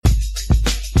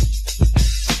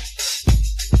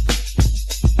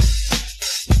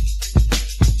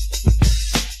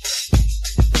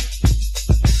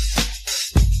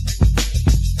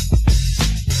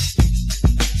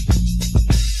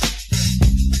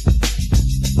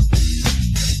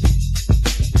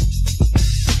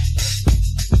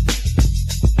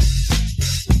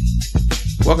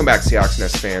back, Seahawks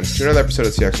Nest fans, to another episode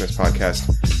of the Seahawks Nest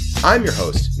podcast. I'm your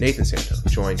host, Nathan Santo,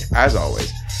 joined, as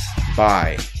always,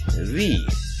 by the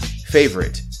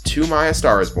favorite To My A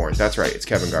Star Is Born. That's right, it's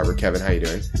Kevin Garber. Kevin, how you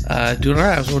doing? Doing all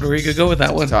right. I was wondering where you could go with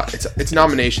that one. It's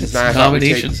nominations night.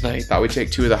 Nominations night. Thought we'd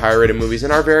take two of the higher-rated movies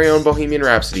in our very own Bohemian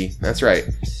Rhapsody. That's right.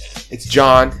 It's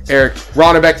John, Eric,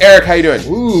 Ronnebeck. Eric, how you doing?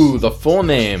 Ooh, the full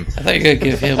name. I thought you were going to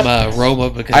give him Roma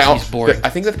because he's boring. I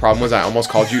think that the problem was I almost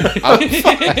called you...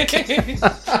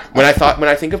 When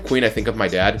I think of Queen, I think of my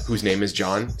dad, whose name is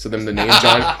John. So then the name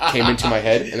John came into my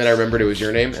head, and then I remembered it was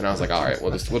your name, and I was like, all right,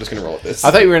 we're just going to roll with this.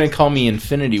 I thought you were going to call me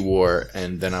Infinity War,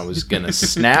 and then I was going to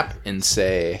snap and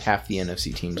say half the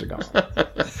NFC teams are gone.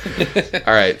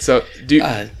 All right, so did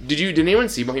anyone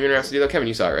see Bohemian Rhapsody though? Kevin,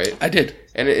 you saw it, right? I did.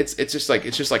 And it's just like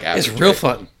it's real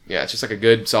fun. Yeah, it's just like a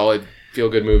good, solid,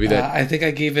 feel-good movie that I think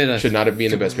I gave it a should not have been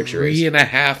in the best picture race.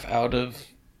 3.5 out of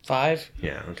 5.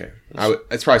 Yeah, okay.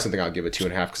 It's probably something I'll give it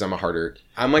 2.5 because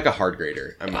I'm like a hard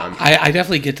grader. I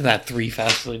definitely get to that 3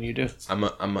 faster than you do.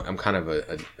 I'm kind of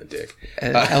a dick.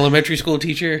 Elementary school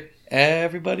teacher,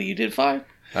 everybody, you did fine.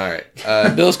 All right.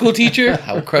 Middle school teacher,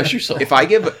 I will crush your soul. If I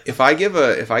give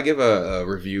a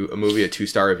review, a movie, a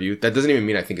 2-star review, that doesn't even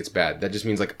mean I think it's bad. That just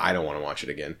means like I don't want to watch it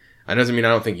again. That doesn't mean I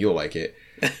don't think you'll like it.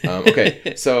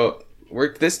 Okay, so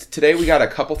today we got a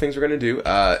couple things we're gonna do.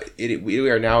 We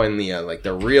are now in the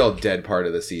the real dead part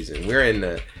of the season. We're in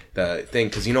the thing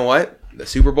because you know what? The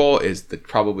Super Bowl is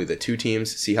probably the two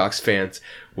teams Seahawks fans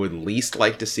would least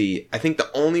like to see. I think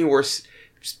the only worst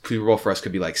Super Bowl for us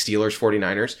could be like Steelers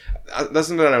 49ers. That's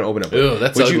something that I'm open up with. Ew,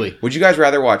 that's ugly. Would you guys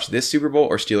rather watch this Super Bowl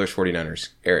or Steelers 49ers?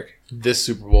 Eric? This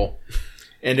Super Bowl.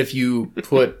 And if you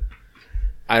put,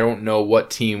 I don't know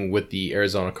what team with the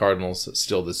Arizona Cardinals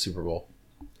still this Super Bowl.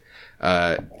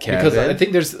 Kevin? Because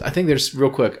I think there's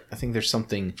real quick, I think there's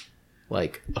something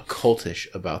like occultish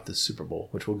about this Super Bowl,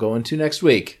 which we'll go into next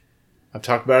week. I've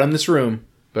talked about it in this room,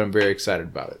 but I'm very excited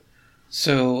about it.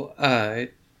 So,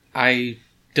 I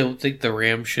don't think the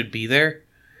Rams should be there,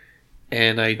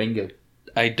 and I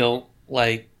don't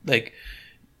like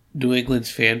New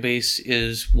England's fan base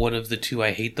is one of the two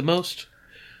I hate the most,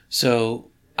 so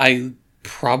I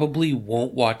probably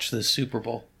won't watch this Super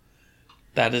Bowl.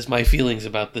 That is my feelings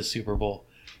about this Super Bowl.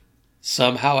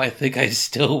 Somehow I think I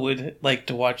still would like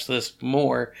to watch this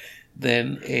more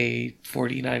than a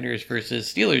 49ers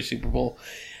versus Steelers Super Bowl.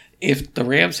 If the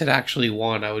Rams had actually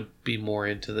won, I would be more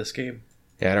into this game.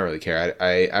 Yeah, I don't really care.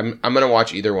 I'm gonna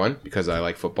watch either one because I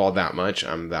like football that much.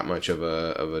 I'm that much of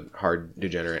a hard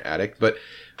degenerate addict. But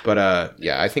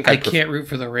yeah, I think I can't root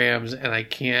for the Rams, and I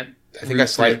can't. I think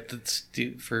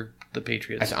for the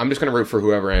Patriots. I'm just gonna root for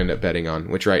whoever I end up betting on.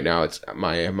 Which right now it's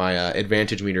my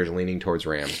advantage meter is leaning towards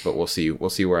Rams, but we'll see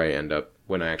where I end up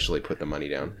when I actually put the money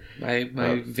down. My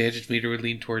advantage meter would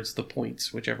lean towards the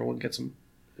points, whichever one gets them.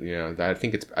 Yeah, I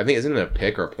think isn't it a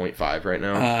pick or a 0.5 right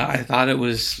now? I thought it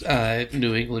was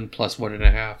New England plus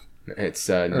 1.5. It's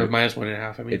or minus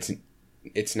 1.5. I mean,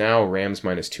 it's now Rams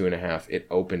minus 2.5. It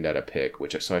opened at a pick,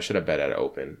 so I should have bet at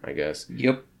open, I guess.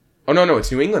 Yep. Oh no,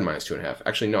 it's New England minus 2.5.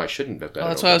 Actually, no, I shouldn't have bet. Oh,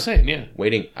 that's what I was saying. Yeah.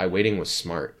 Waiting was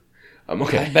smart.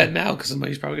 Okay. I bet now because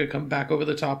somebody's probably gonna come back over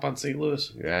the top on St.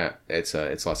 Louis. Yeah, it's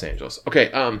Los Angeles. Okay.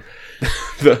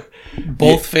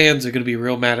 Both fans are gonna be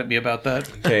real mad at me about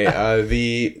that. Okay.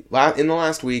 In the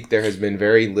last week, there has been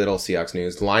very little Seahawks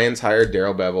news. Lions hired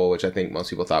Darrell Bevell, which I think most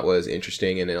people thought was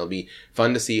interesting, and it'll be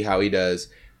fun to see how he does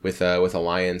with a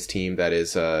Lions team that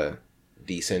is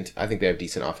decent. I think they have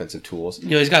decent offensive tools.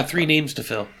 He's got 3 names to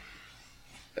fill.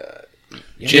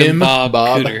 Jim Bob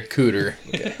Cooter. Cooter.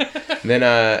 Okay.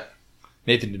 Then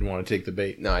Nathan didn't want to take the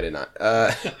bait. No, I did not.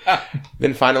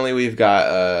 Then finally, we've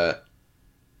got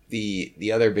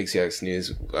the other big Seahawks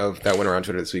news that went around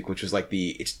Twitter this week, which was like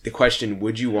the question: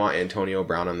 would you want Antonio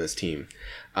Brown on this team?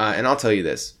 And I'll tell you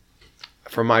this,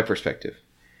 from my perspective,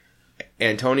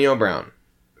 Antonio Brown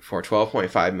for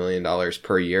 $12.5 million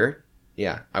per year.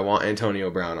 Yeah, I want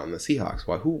Antonio Brown on the Seahawks.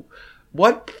 Why?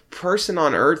 What person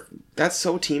on earth? That's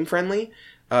so team friendly.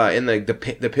 In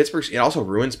the Pittsburgh, it also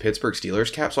ruins Pittsburgh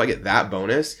Steelers cap, so I get that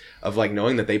bonus of like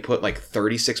knowing that they put like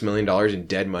 $36 million in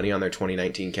dead money on their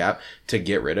 2019 cap to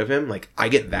get rid of him. Like I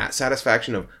get that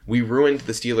satisfaction of we ruined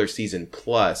the Steelers season,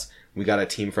 plus we got a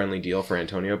team friendly deal for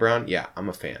Antonio Brown. Yeah, I'm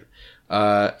a fan.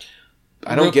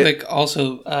 Quick,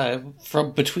 also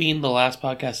from between the last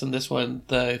podcast and this one,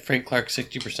 the Frank Clark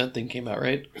 60% thing came out,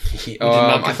 right?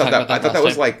 I thought that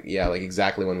was like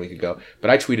exactly 1 week ago, but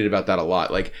I tweeted about that a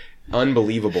lot. Like.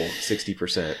 Unbelievable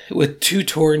 60%. With 2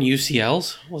 torn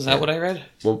UCLs? Was that what I read?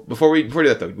 Well, before we do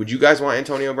that, though, would you guys want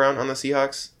Antonio Brown on the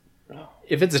Seahawks?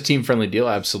 If it's a team-friendly deal,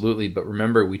 absolutely. But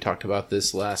remember, we talked about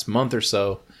this last month or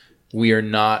so. we are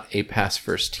not a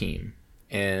pass-first team.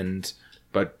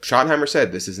 But Schottenheimer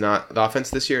said this is not the offense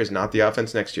this year is not the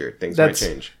offense next year. Things might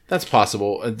change. That's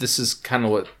possible. This is kind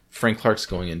of what Frank Clark's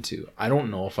going into. I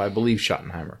don't know if I believe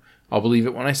Schottenheimer. I'll believe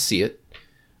it when I see it.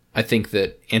 I think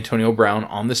that Antonio Brown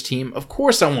on this team, of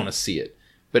course I want to see it.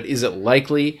 But is it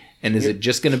likely, and is it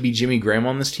just going to be Jimmy Graham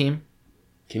on this team?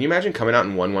 Can you imagine coming out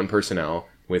in 1-1 personnel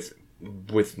with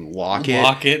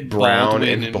Lockett, Brown,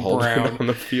 and Baldwin on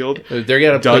the field? They're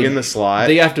gonna Doug in the slot.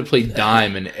 They have to play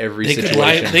dime in every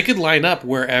situation. They could line up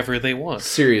wherever they want.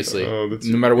 Seriously.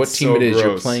 No matter what team it is,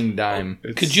 you're playing dime.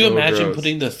 Could you imagine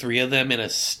putting the three of them in a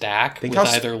stack with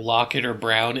either Lockett or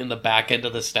Brown in the back end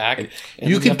of the stack? And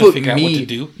you could put me.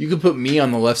 You could put me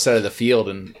on the left side of the field,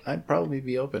 and I'd probably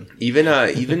be open.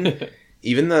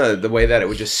 Even the way that it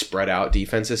would just spread out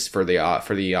defenses for the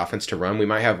offense to run, we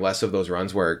might have less of those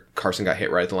runs where Carson got hit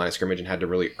right at the line of scrimmage and had to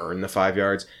really earn the 5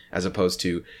 yards, as opposed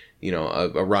to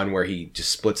a run where he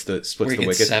just splits the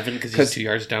wicket. 7 because he's 2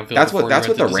 yards downfield. That's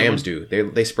what the Rams do.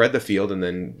 They spread the field, and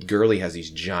then Gurley has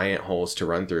these giant holes to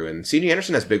run through, and C.J.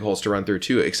 Anderson has big holes to run through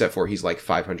too, except for he's like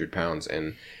 500 pounds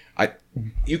and.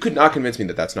 You could not convince me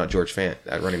that that's not George Fant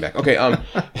at running back. Okay,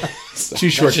 too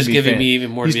short. That's just giving me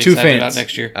even more to be excited excited about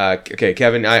next year. Okay,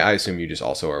 Kevin, I assume you just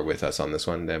also are with us on this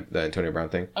one, the Antonio Brown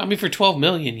thing. I mean, for $12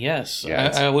 million, yes.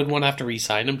 Yeah, I wouldn't want to have to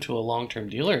re-sign him to a long-term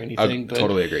deal or anything. I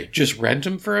totally agree. Just rent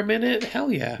him for a minute,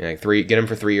 hell yeah. Yeah, get him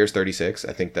for 3 years, 36.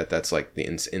 I think that's like the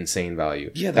insane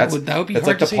value. Yeah, that would be hard to say. That's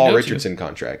like the Paul Richardson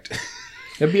contract.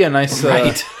 That'd be a nice.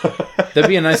 That'd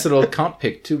be a nice little comp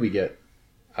pick too. We get.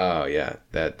 Oh yeah,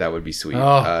 that would be sweet.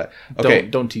 Okay,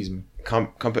 don't tease me. Speaking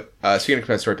of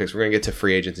compensatory picks, we're gonna get to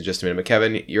free agents in just a minute. But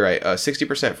Kevin, you're right.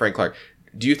 60% Frank Clark.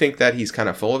 Do you think that he's kind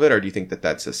of full of it, or do you think that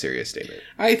that's a serious statement?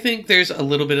 I think there's a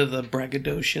little bit of the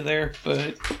braggadocio there,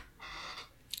 but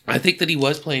I think that he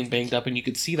was playing banged up, and you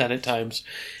could see that at times.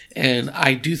 And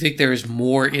I do think there is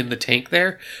more in the tank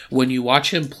there. When you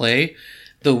watch him play,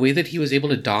 the way that he was able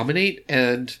to dominate,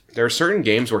 and there are certain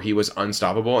games where he was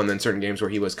unstoppable, and then certain games where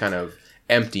he was kind of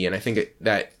empty, and I think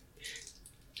that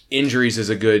injuries is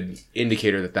a good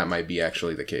indicator that might be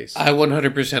actually the case. I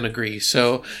 100% agree.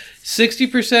 So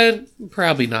 60%,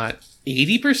 probably not.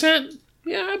 80%?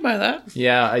 Yeah, I'd buy that.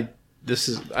 Yeah, I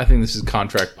think this is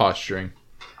contract posturing.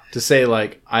 To say,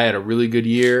 like, I had a really good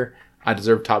year, I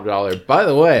deserve top dollar. By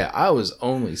the way, I was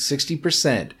only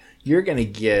 60%. You're going to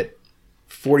get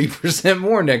 40%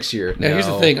 more next year. Now, here's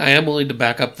the thing. I am willing to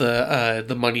back up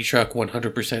the money truck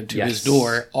 100% to his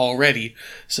door already.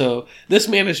 So this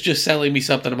man is just selling me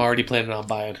something I'm already planning on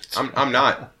buying. I'm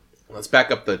not. Let's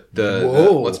back up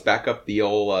let's back up the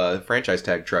old franchise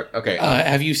tag truck. Okay.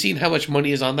 Have you seen how much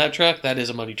money is on that truck? That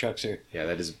is a money truck, sir. Yeah,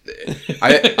 that is.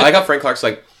 I like how Frank Clark's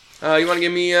like, you want to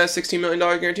give me a $16 million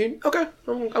guaranteed? Okay,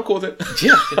 I'm cool with it.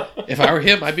 Yeah. If I were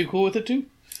him, I'd be cool with it too.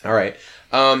 All right.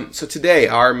 So today,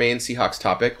 our main Seahawks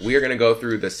topic, we are going to go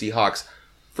through the Seahawks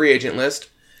free agent list.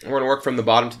 We're going to work from the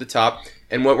bottom to the top.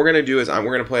 And what we're going to do is we're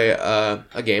going to play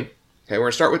a game. Okay, we're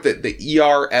going to start with the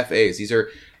ERFAs. These are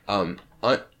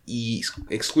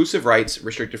exclusive rights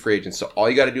restricted free agents. So all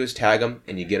you got to do is tag them,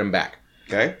 and you get them back.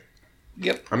 Okay?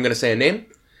 Yep. I'm going to say a name.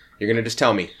 You're going to just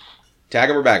tell me. Tag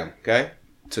them or bag them. Okay?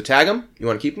 So tag them. You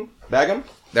want to keep them? Bag them?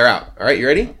 They're out. All right, you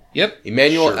ready? Yep.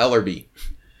 Emmanuel Ellerbe.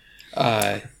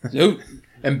 No.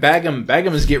 And bag them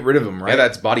is get rid of them, right? Yeah,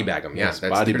 that's body bag them. Yeah,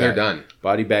 they're done.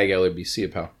 Body bag LRB. See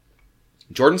it, pal.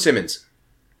 Jordan Simmons.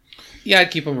 Yeah,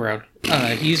 I'd keep him around.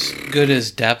 He's good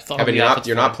as depth. Kevin,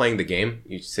 you're not playing the game.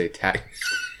 You say tag.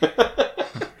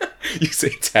 You say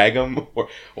tag him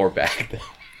or bag them.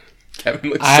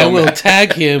 Kevin looks so I will mad.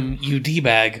 tag him. You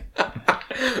d-bag.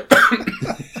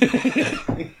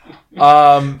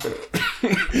 I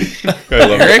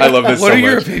love this. What so are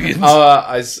your much. opinions?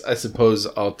 I suppose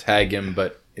I'll tag him,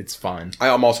 but it's fine.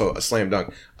 I'm also a slam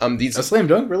dunk. A slam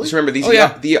dunk, really? Just remember these.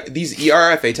 These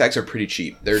ERFA tags are pretty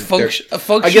cheap. They're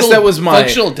functional, I guess that was my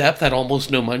functional depth at almost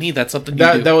no money. That's something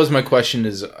you do. That was my question: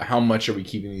 is how much are we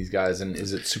keeping these guys, and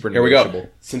is it super Here we negotiable? go.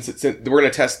 Since we're gonna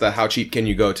test the how cheap can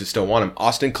you go to still want him.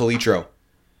 Austin Calitro.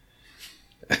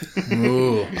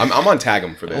 Ooh. I'm on tag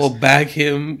him for this. Well, bag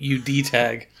him. You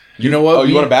d-tag. You know what? Oh,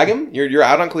 you want to bag him? You're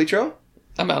out on Calitro?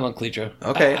 I'm out on Calitro.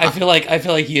 Okay. I feel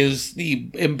like he is the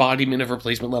embodiment of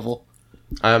replacement level.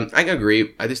 I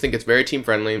agree. I just think it's very team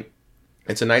friendly.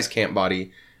 It's a nice camp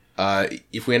body.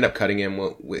 If we end up cutting him,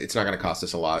 it's not going to cost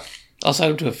us a lot. I'll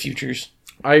sign him to a futures.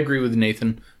 I agree with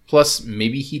Nathan. Plus,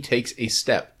 maybe he takes a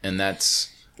step, and that's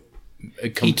a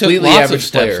completely he took lots average of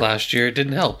steps player. last year. It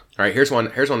didn't help. All right, here's one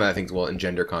that I think will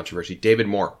engender controversy. David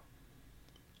Moore.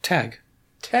 Tag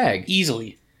Tag.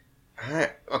 easily.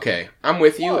 Okay, I'm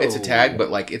with you. Whoa. It's a tag,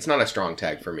 but like it's not a strong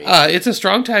tag for me. It's a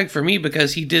strong tag for me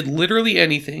because he did literally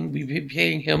anything. We've been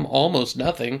paying him almost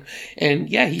nothing. And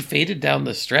yeah, he faded down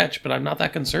the stretch, but I'm not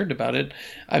that concerned about it.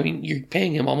 I mean, you're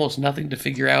paying him almost nothing to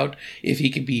figure out if he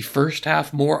could be first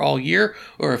half more all year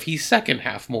or if he's second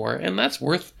half more. And that's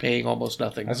worth paying almost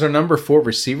nothing. As our number 4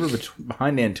 receiver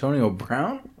behind Antonio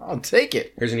Brown, I'll take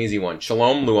it. Here's an easy one.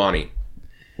 Shalom Luani.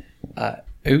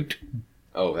 Out.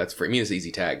 Oh, that's for me. It's an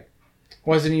easy tag.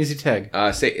 Why is it an easy tag?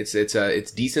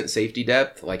 It's decent safety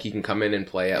depth. Like he can come in and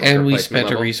play at. And we spent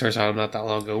level. a resource on him not that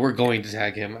long ago. We're going to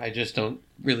tag him. I just don't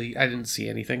really. I didn't see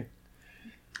anything.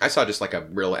 I saw just like a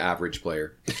real average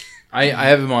player. I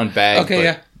have him on bag. Okay,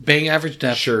 yeah, bang average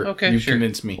depth. Sure. Okay, you sure.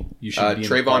 convinced me. You should be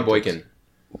Trayvon Boykin.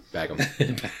 Bag him.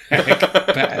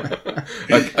 Bad.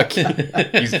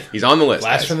 He's on the list.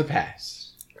 Blast guys. from the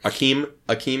past.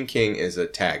 Akeem King is a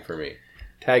tag for me.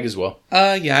 Tag as well.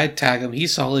 Yeah, I'd tag him.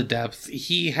 He's solid depth.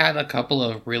 He had a couple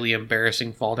of really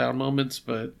embarrassing fall down moments,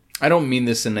 but I don't mean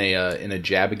this in a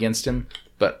jab against him,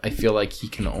 but I feel like he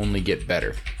can only get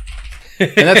better.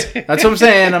 And that's what I'm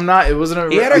saying. I'm not. It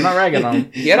wasn't. I'm not ragging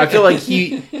on him. I feel like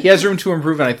he has room to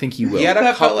improve, and I think he will.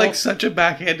 that felt like such a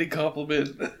backhanded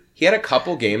compliment. He had a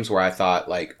couple games where I thought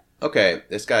like, okay,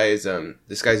 this guy's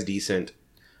decent.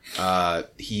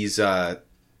 He's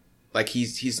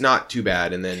not too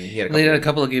bad, and then he had a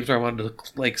couple of games where I wanted to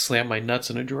like slam my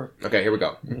nuts in a drawer. Okay, here we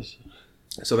go.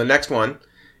 So the next one,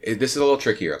 this is a little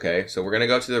trickier, okay? So we're going to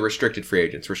go to the restricted free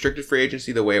agents. Restricted free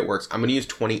agency, the way it works, I'm going to use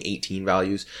 2018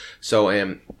 values. So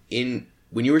when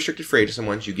you restricted free agent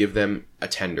someone, you give them a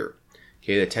tender.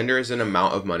 Okay, the tender is an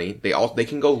amount of money. They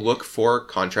can go look for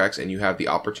contracts, and you have the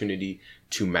opportunity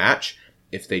to match.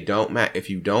 If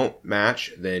you don't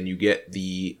match, then you get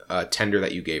the tender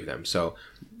that you gave them. So,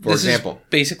 for example, is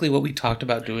basically what we talked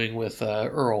about doing with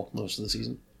Earl most of the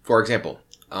season. For example,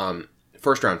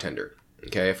 first round tender.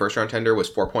 Okay, a first round tender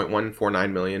was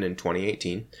 $4.149 million in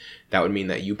 2018. That would mean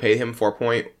that you pay him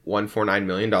 $4.149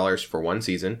 million for one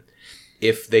season.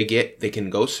 If they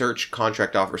can go search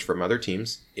contract offers from other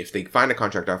teams. If they find a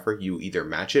contract offer, you either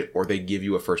match it or they give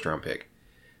you a first round pick.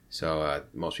 So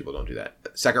most people don't do that.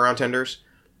 Second round tenders,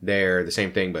 they're the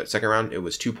same thing, but second round, it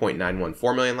was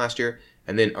 $2.914 million last year.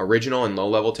 And then original and low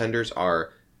level tenders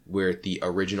are where the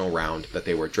original round that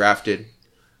they were drafted,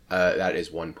 that is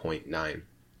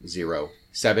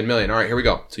 $1.907 million. All right, here we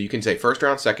go. So you can say first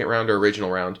round, second round, or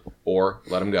original round, or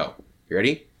let them go. You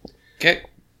ready? Okay.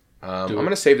 I'm going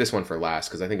to save this one for last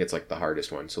because I think it's like the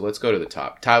hardest one. So let's go to the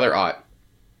top. Tyler Ott.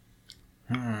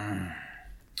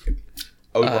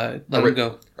 Let him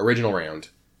go. Original round.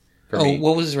 For me.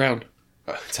 What was his round?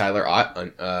 Tyler Ott.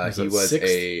 He was sixth?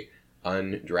 a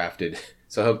undrafted.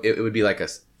 So it would be like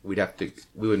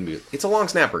we wouldn't be. It's a long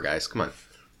snapper, guys. Come on.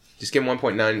 Just give him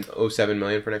 $1.907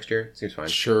 million for next year. Seems fine.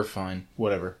 Sure, fine,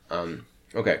 whatever.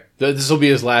 Okay. This will be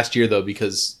his last year though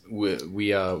because we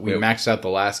maxed out the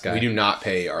last guy. We do not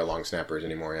pay our long snappers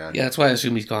anymore. Yeah, that's why I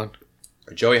assume he's gone.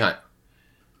 Joey Hunt.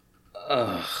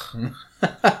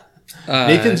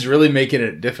 Nathan's really making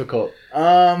it difficult.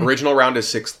 Original round is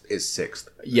sixth.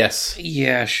 Yes.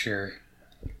 Yeah, sure.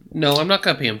 No, I'm not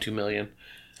gonna pay him $2 million.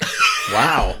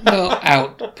 Wow. No,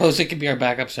 out. Posey can be our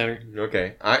backup center.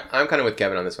 Okay, I'm kind of with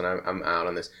Kevin on this one. I'm out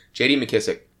on this. J.D.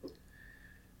 McKissick.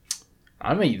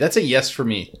 That's a yes for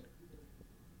me.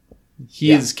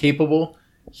 He is capable.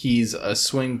 He's a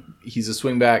swing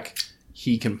back.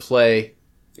 He can play.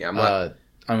 Yeah,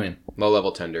 I'm in. Low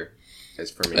level tender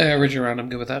is for me. Original round, I'm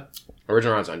good with that.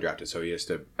 Original round's undrafted, so he has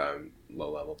to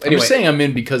low level. Anyway, I'm just saying I'm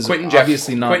in because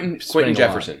obviously not Quentin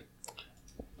Jefferson.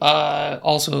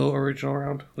 Also original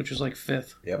round, which is like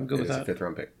fifth. Yep, I'm good with that. A fifth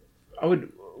round pick.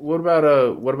 What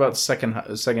about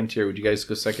second tier? Would you guys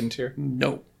go second tier?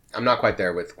 No. I'm not quite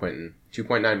there with Quentin.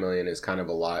 $2.9 million is kind of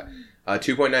a lot.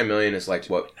 $2.9 million is like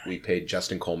what we paid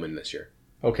Justin Coleman this year.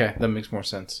 Okay, that makes more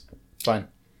sense. Fine.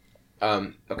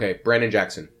 Okay, Brandon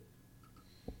Jackson.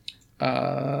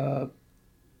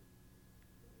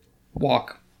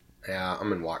 Walk. Yeah,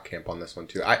 I'm in walk camp on this one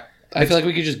too. I feel like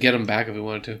we could just get him back if we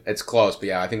wanted to. It's close, but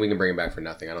yeah, I think we can bring him back for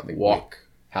nothing. I don't think walk. We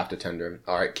have to tender him.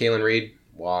 All right, Kalen Reed,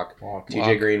 walk. TJ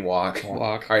Walk. Green, walk.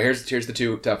 Walk. All right, here's the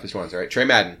two toughest ones. All right, Trey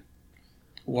Madden.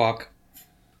 Walk.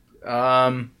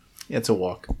 It's a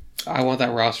walk. I want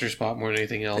that roster spot more than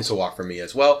anything else. It's a walk for me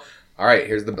as well. All right,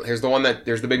 here's the one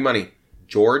there's the big money.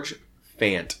 George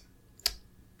Fant.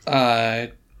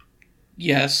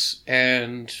 Yes,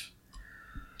 and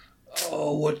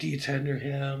what do you tender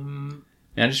him?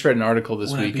 Yeah, I just read an article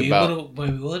this week about. Would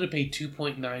I be willing to pay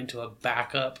 2.9 to a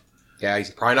backup? Yeah, he's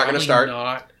probably not going to start.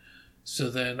 Not. So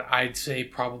then I'd say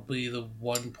probably the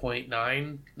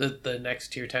 1.9, the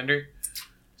next tier tender.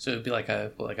 So it'd be like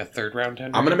a third round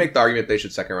tender. I'm going to make the argument they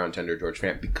should second round tender George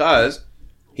Fant because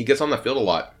he gets on the field a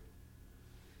lot.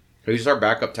 He's our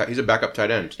backup. He's a backup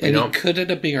tight end. And he could end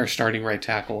up being our starting right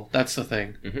tackle. That's the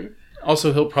thing. Mm-hmm.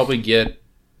 Also, he'll probably get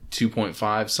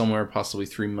 2.5 somewhere, possibly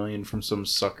 $3 million from some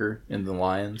sucker in the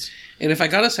Lions. And if I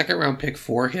got a second round pick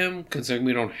for him, considering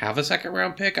we don't have a second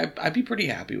round pick, I'd be pretty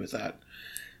happy with that.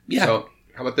 Yeah. So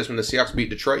how about this? When the Seahawks beat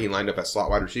Detroit, he lined up as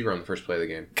slot wide receiver on the first play of the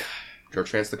game.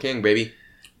 George Fant's the king, baby.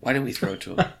 Why didn't we throw it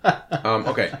to him?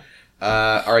 Okay.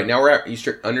 All right. Now we're at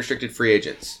unrestricted free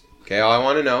agents. Okay. All I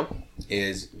want to know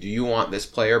is, do you want this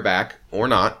player back or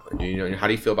not? How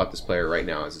do you feel about this player right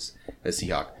now as a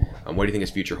Seahawk? What do you think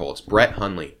his future holds? Brett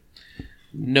Hundley.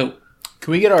 No.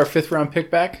 Can we get our 5th round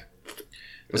pick back?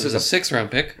 This is a 6th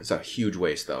round pick. It's a huge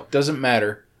waste, though. Doesn't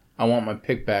matter. I want my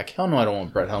pick back. Hell no, I don't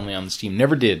want Brett Hundley on this team.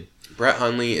 Never did. Brett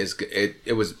Hundley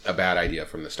it was a bad idea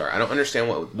from the start. I don't understand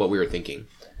what we were thinking.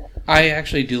 I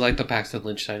actually do like the Paxton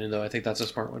Lynch signing, though. I think that's a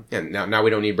smart one. Yeah, now we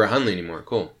don't need Brett Hundley anymore.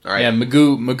 Cool. All right. Yeah,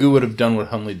 Magoo would have done what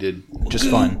Hundley did just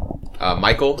fine.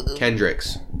 Michael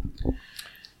Kendricks.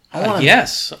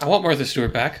 Yes. I want Martha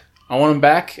Stewart back. I want him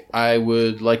back. I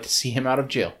would like to see him out of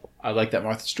jail. I like that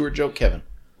Martha Stewart joke, Kevin.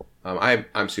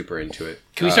 I'm super into it.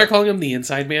 Can we start calling him the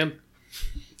Inside Man?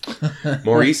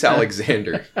 Maurice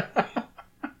Alexander.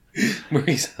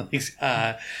 Maurice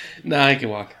Alexander. Nah, I can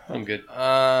walk. I'm good.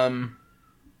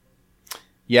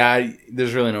 Yeah,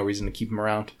 there's really no reason to keep him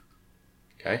around.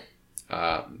 Okay.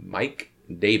 Mike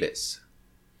Davis.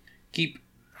 Keep.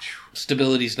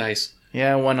 Stability's nice.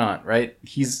 Yeah, why not, right?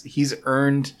 He's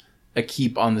earned a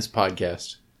keep on this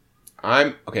podcast.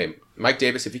 Okay. Mike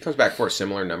Davis, if he comes back for a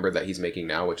similar number that he's making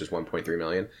now, which is $1.3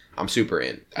 million, I'm super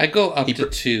in. I'd go up to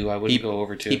 2. I wouldn't go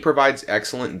over 2. He provides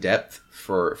excellent depth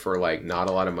for like not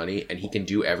a lot of money, and he can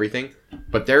do everything.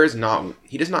 But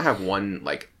he does not have one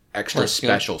like extra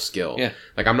special skill. Yeah.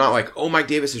 Like I'm not like, oh, Mike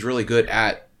Davis is really good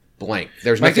at blank.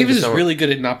 Mike Davis is really good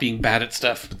at not being bad at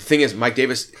stuff. But the thing is, Mike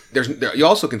Davis. You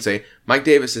also can say Mike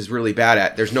Davis is really bad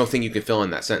at. There's no thing you can fill in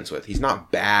that sentence with. He's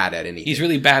not bad at anything. He's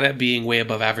really bad at being way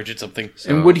above average at something. So,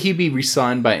 and would he be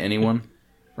re-signed by anyone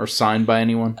or signed by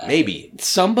anyone? Maybe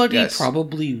somebody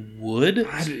probably would.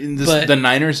 But the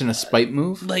Niners in a spite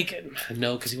move? Like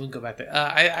no, because he wouldn't go back there.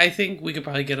 I think we could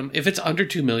probably get him if it's under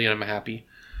 $2 million. I'm happy.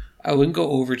 I wouldn't go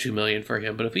over $2 million for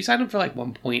him, but if we signed him for like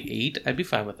 1.8, I'd be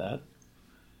fine with that.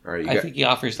 All right, I think he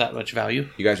offers that much value.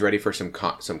 You guys ready for some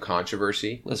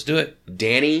controversy? Let's do it.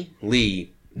 Danny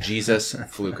Lee, Jesus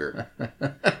Fluker.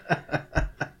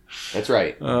 That's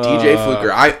right, DJ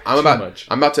Fluker. I'm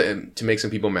about to make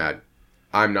some people mad.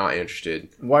 I'm not interested.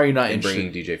 Why are you not in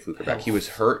interested? bringing DJ Fluker back? He was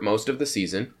hurt most of the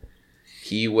season.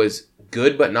 He was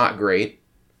good but not great.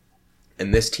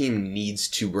 And this team needs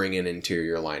to bring in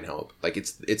interior line help. Like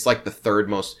it's like the third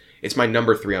most. It's my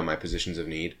number 3 on my positions of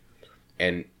need,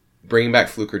 and bringing back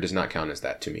Fluker does not count as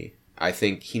that to me. I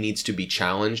think he needs to be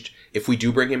challenged. If we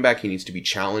do bring him back, he needs to be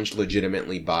challenged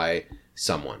legitimately by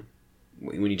someone.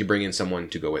 We need to bring in someone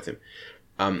to go with him.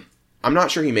 I'm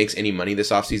not sure he makes any money this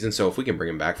offseason, so if we can bring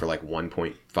him back for like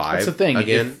 1.5 that's the thing.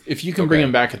 Again, if you can bring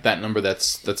him back at that number,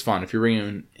 that's fine. If you're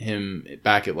bringing him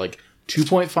back at like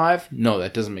 2.5, no,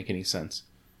 that doesn't make any sense.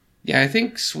 Yeah, I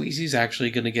think Sweezy's actually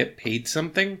going to get paid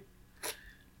something.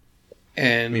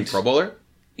 And I mean, Pro Bowler?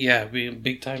 Yeah, be a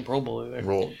big time Pro Bowler there.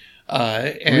 When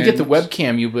we get the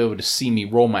webcam, you'll be able to see me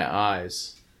roll my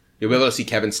eyes. You'll be able to see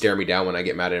Kevin stare me down when I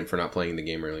get mad at him for not playing the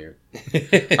game earlier. All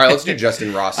right, let's do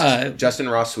Justin Ross. Justin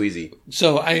Ross Sweezy.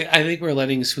 So I think we're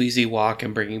letting Sweezy walk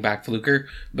and bringing back Fluker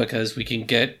because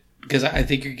I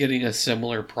think you're getting a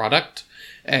similar product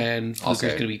and Fluker's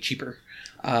going to be cheaper.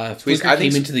 Fluker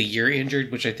came into the year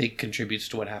injured, which I think contributes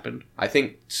to what happened. I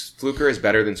think Fluker is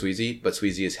better than Sweezy, but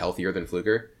Sweezy is healthier than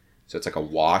Fluker. So it's like a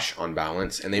wash on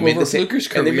balance. And they made the same. Fluker's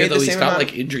career, though, he's not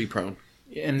like injury prone.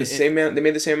 And they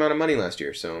made the same amount of money last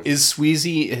year. So is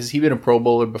Sweezy? Has he been a Pro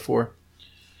Bowler before?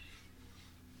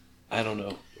 I don't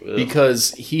know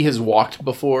because he has walked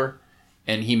before,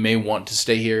 and he may want to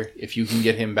stay here if you can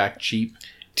get him back cheap.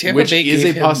 Tampa Bay is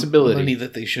a possibility. Money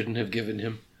that they shouldn't have given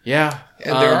him. Yeah,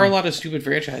 and there are a lot of stupid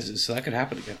franchises, so that could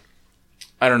happen again.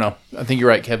 I don't know. I think you're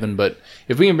right, Kevin. But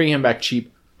if we can bring him back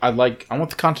cheap, I want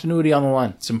the continuity on the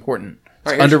line. It's important.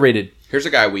 It's underrated. Here's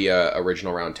a guy we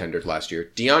original round tendered last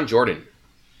year, Dion Jordan.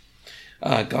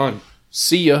 Gone.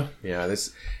 See ya. Yeah,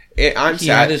 I'm sad. He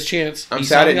had his chance. I'm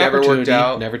sad it never worked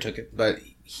out. Never took it. But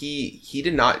he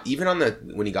did not, even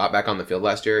when he got back on the field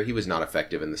last year, he was not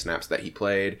effective in the snaps that he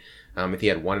played. If he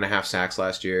had 1.5 sacks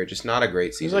last year, just not a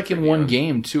great season. It was like in one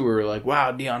game too, where we were like,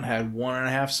 wow, Dion had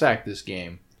 1.5 sack this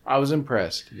game. I was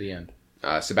impressed at the end.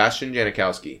 Sebastian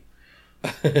Janikowski.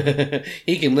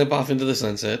 He can limp off into the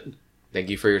sunset. Thank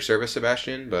you for your service,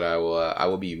 Sebastian, but I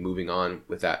will be moving on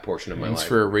with that portion of my life. Thanks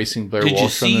for erasing Blair Did Walsh. you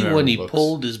see when he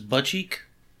pulled his butt cheek?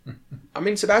 I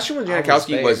mean, Sebastian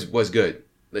Janikowski was good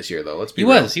this year, though. Let's be He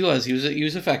real.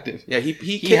 was effective. Yeah,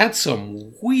 he had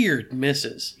some weird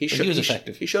misses. He was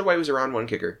effective. He showed why he was a round one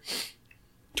kicker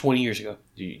 20 years ago.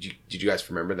 Did you guys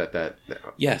remember that?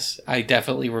 Yes, I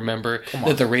definitely remember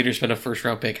that the Raiders spent a first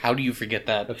round pick. How do you forget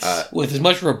that? With as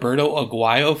much Roberto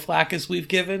Aguayo flack as we've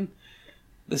given,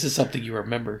 this is something you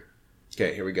remember.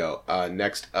 Okay, here we go.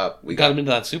 Next up, we got him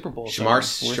into that Super Bowl.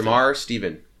 Shamar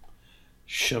Stephen.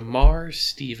 Shamar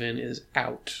Stephen is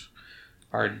out.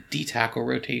 Our D-tackle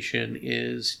rotation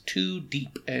is too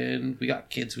deep, and we got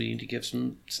kids we need to give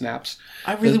some snaps.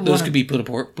 Those could be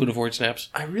put-aboard snaps.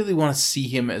 I really want to see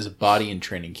him as a body in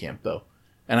training camp, though.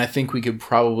 And I think we could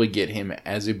probably get him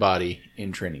as a body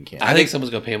in training camp. I think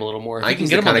someone's going to pay him a little more. If I think he's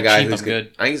the kind of guy who's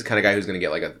good. I think he's the kind of guy who's going to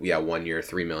get like a 1 year,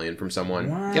 $3 million from someone.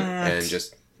 What? Yep, and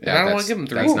just. I don't want to give him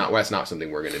 $3. That's not something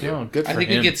we're going to do. Oh, good for I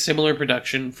think him. we get similar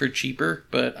production for cheaper,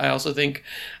 but I also think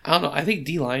I think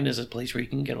D-line is a place where you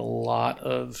can get a lot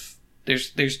of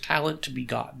there's talent to be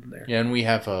gotten there. Yeah, and we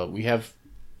have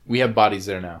bodies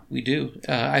there now. We do.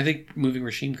 I think moving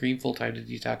Rasheem Green full time to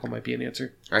D-tackle might be an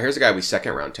answer. All right, here's a guy we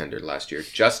second round tendered last year,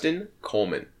 Justin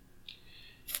Coleman.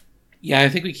 Yeah, I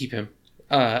think we keep him.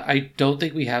 I don't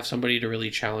think we have somebody to really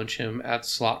challenge him at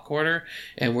slot corner,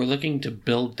 and we're looking to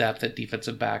build depth at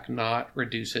defensive back, not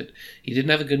reduce it. He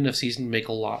didn't have a good enough season to make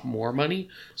a lot more money,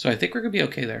 so I think we're going to be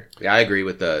okay there. Yeah, I agree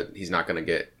with he's not going to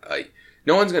get...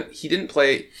 no one's going to... He didn't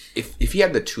play... If he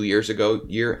had the 2 years ago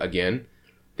year again,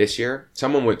 this year,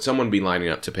 someone would be lining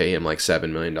up to pay him like $7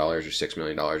 million or $6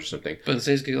 million or something. But it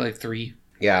says get like 3.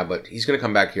 Yeah, but he's going to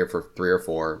come back here for 3 or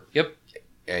 4 Yep.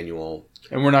 annual...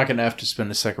 And we're not going to have to spend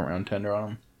a second round tender on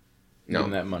him. No. Give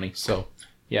him that money. So,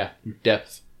 yeah,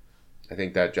 depth. I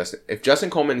think that if Justin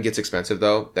Coleman gets expensive,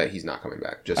 though, that he's not coming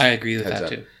back. I agree with that,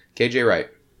 too. KJ Wright.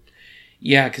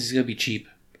 Yeah, because he's going to be cheap.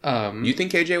 You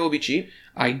think KJ will be cheap?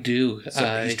 I do.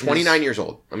 So he's 29 years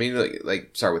old. I mean,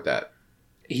 start with that.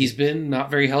 He's been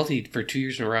not very healthy for 2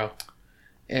 years in a row.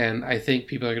 And I think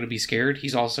people are going to be scared.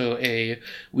 He's also a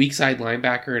weak side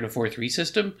linebacker in a 4-3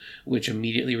 system, which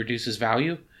immediately reduces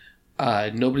value.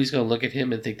 Nobody's going to look at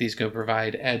him and think that he's going to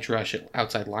provide edge rush at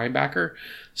outside linebacker.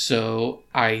 So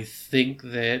I think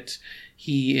that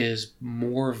he is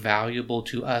more valuable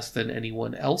to us than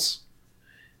anyone else.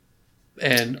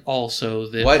 And also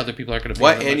that other people aren't going to pay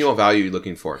What annual value are you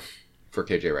looking for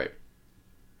KJ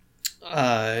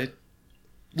Wright?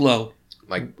 Low.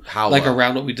 Like how like low?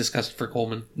 Around what we discussed for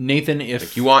Coleman. Nathan,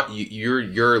 if you want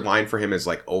your line for him is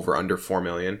like over under $4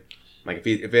 million. Like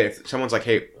if someone's like,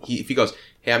 hey, if he goes,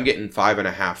 hey, I'm getting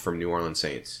 5.5 from New Orleans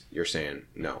Saints, you're saying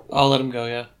no. I'll let him go.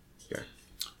 Yeah. Okay.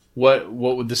 What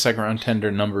would the second round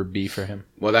tender number be for him?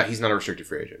 Well, he's not a restricted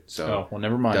free agent, so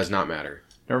never mind. Does not matter.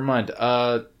 Never mind.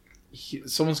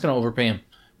 Someone's gonna overpay him.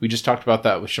 We just talked about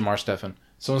that with Shamar Stephen.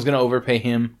 Someone's gonna overpay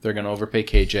him. They're gonna overpay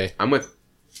KJ. I'm with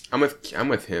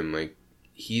him. Like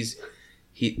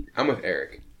I'm with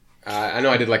Eric. I know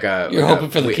I did like a... You're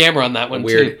hoping for the camera on that one,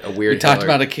 too. A weird... We talked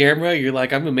about a camera. You're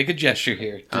like, I'm going to make a gesture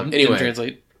here. Didn't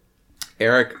translate.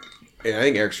 Eric... I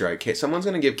think Eric's right. Someone's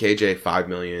going to give KJ $5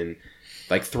 million,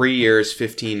 like 3 years,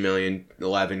 $15 million,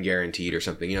 11 guaranteed or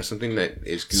something. You know, something that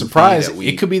is goofy. Surprise!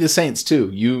 It could be the Saints,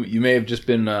 too. You may have just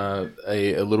been a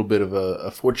little bit of a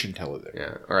fortune teller there.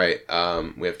 Yeah. All right.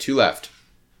 We have 2 left.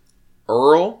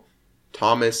 Earl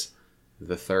Thomas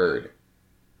III.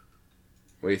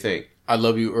 What do you think? I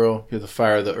love you, Earl. You're the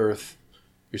fire of the earth.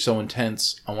 You're so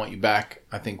intense. I want you back.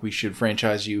 I think we should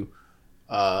franchise you.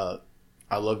 I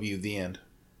love you. The end.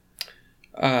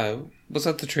 Was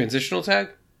that the transitional tag?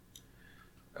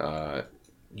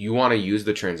 You want to use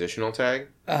the transitional tag?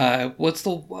 What's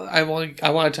the? I want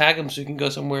to tag him so he can go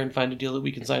somewhere and find a deal that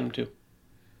we can sign him to.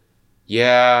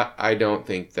 Yeah, I don't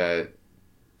think that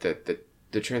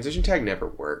the transition tag never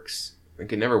works.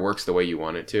 Like, it never works the way you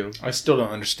want it to. I still don't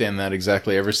understand that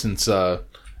exactly. Ever since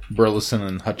Burleson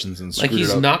and Hutchinson screwed it up. Like,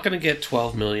 he's not going to get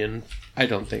 $12 million. I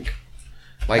don't think.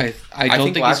 Like, I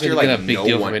don't think last year, like, get a big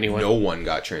deal from anyone. No one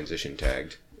got transition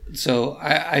tagged. So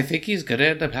I think he's going to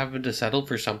end up having to settle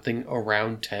for something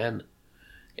around 10.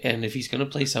 And if he's going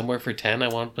to play somewhere for 10, I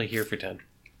want to play here for 10.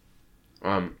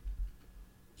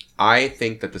 I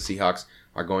think that the Seahawks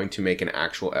are going to make an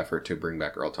actual effort to bring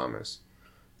back Earl Thomas.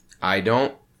 I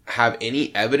don't have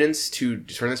any evidence to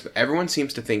turn this, but everyone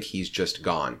seems to think he's just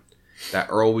gone. That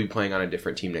Earl will be playing on a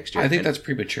different team next year. I think that's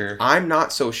premature. I'm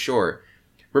not so sure.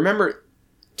 Remember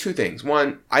 2 things.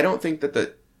 One, I don't think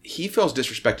that he feels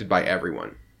disrespected by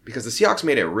everyone because the Seahawks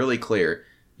made it really clear,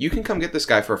 you can come get this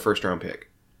guy for a first round pick.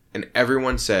 And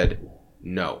everyone said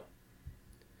no.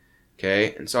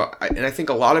 Okay, and so I think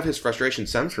a lot of his frustration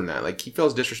stems from that. Like, he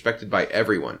feels disrespected by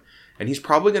everyone, and he's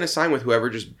probably going to sign with whoever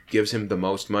just gives him the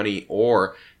most money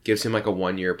or gives him like a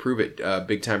 1 year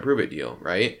big time prove it deal,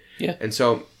 right? Yeah. And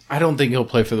so I don't think he'll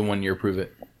play for the 1 year prove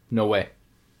it. No way.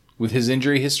 With his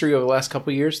injury history over the last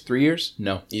couple of years, 3 years,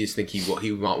 no. you just think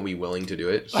he won't be willing to do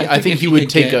it? I think he would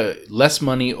take less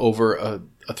money over a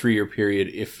 3 year period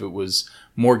if it was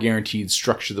more guaranteed,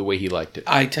 structured the way he liked it.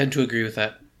 I tend to agree with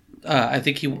that. I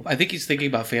think he's thinking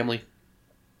about family.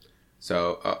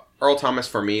 So Earl Thomas,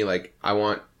 for me, like, I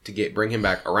want to bring him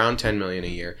back around $10 million a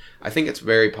year. I think it's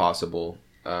very possible.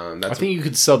 I think you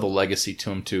could sell the legacy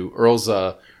to him too. Earl's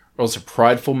a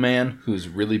prideful man who's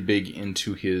really big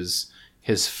into his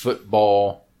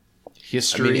football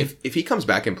history. I mean, if he comes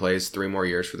back and plays 3 more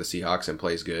years for the Seahawks and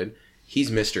plays good, he's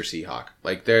Mr. Seahawk.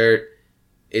 Like,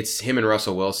 it's him and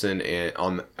Russell Wilson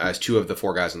as 2 of the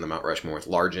 4 guys on the Mount Rushmore with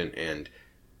Largent and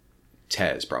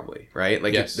Tez, probably, right?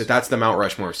 Like, yes. That's the Mount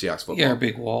Rushmore of Seahawks football. Yeah,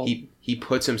 big wall. He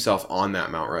puts himself on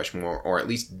that Mount Rushmore, or at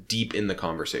least deep in the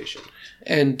conversation.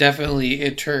 And definitely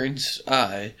it turns,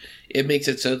 it makes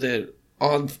it so that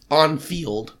on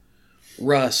field,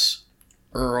 Russ,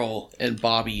 Earl, and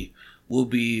Bobby will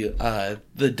be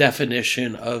the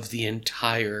definition of the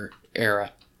entire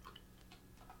era.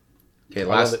 Okay,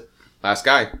 last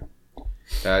guy.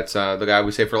 That's the guy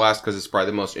we say for last because it's probably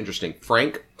the most interesting.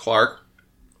 Frank Clark.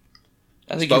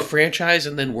 I think you franchise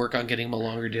and then work on getting him a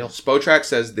longer deal. Spotrac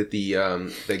says that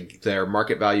their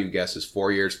market value guess is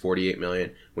 4 years, $48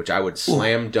 million, which I would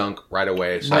slam dunk right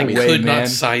away. So I could not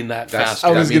sign that fast.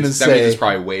 I was going to say that means it's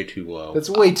probably way too low. That's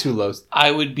way too low.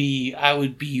 I would be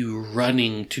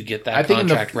running to get that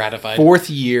contract ratified. 4th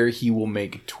year he will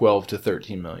make 12 to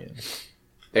 13 million.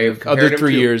 They've other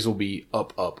 3 years will be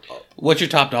up. What's your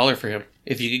top dollar for him?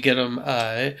 If you could get him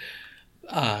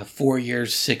 4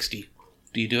 years, 60.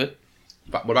 Do you do it?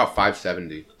 What about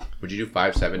 570? Would you do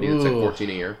 570? It's like 14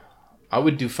 a year. I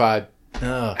would do 5.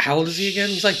 How old is he again?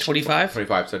 He's like 25?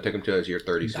 25, so I'd take him to his year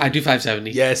 30. I do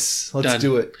 570. Yes, let's Done.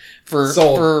 do it.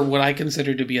 For what I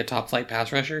consider to be a top flight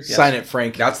pass rusher. Yes. Sign it,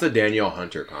 Frank. That's the Danielle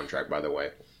Hunter contract, by the way.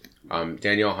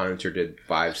 Danielle Hunter did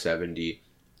 570.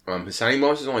 His signing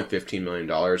bonus is only $15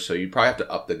 million, so you'd probably have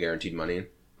to up the guaranteed money,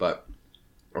 but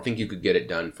I think you could get it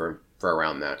done for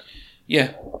around that.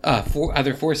 Yeah,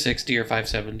 either 460 or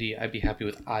 570. I'd be happy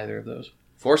with either of those.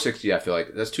 460, I feel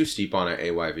like that's too steep on an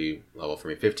AYV level for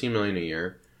me. $15 million a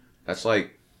year. That's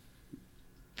like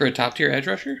for a top tier edge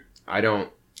rusher. I don't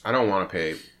want to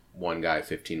pay one guy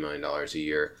 $15 million a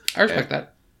year. I respect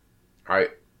that. All right,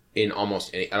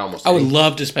 I would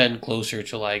love to spend closer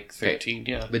to like 13.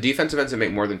 Okay. Yeah, the defensive ends that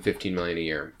make more than $15 million a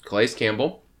year: Calais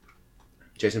Campbell,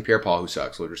 Jason Pierre-Paul, who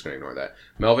sucks. We're just going to ignore that.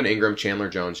 Melvin Ingram, Chandler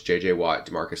Jones, J.J. Watt,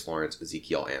 DeMarcus Lawrence,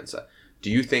 Ezekiel Ansah.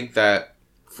 Do you think that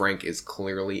Frank is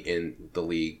clearly in the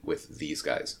league with these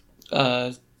guys?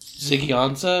 Ziggy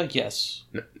Ansah, yes.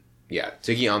 No, yeah,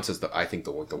 Ziggy Ansah's I think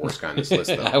the worst guy on this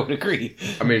list, though. I would agree.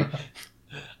 I mean,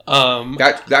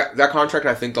 that contract,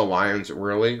 I think the Lions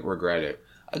really regret it.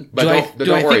 But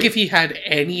do I think if he had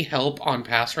any help on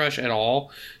pass rush at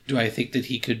all, do I think that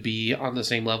he could be on the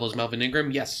same level as Melvin Ingram?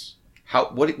 Yes.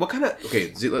 What kind of...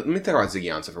 Okay, let me think about Ziggy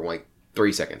Ansah for like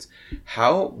 3 seconds.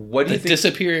 What do you think...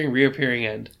 disappearing, reappearing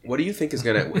end. What do you think his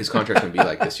contract's going to be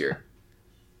like this year?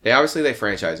 They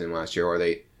franchised him last year, or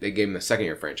they gave him the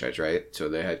 2nd-year franchise, right? So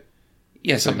they had...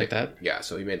 Yeah, something like that. Yeah,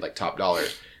 so he made like top dollar.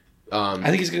 I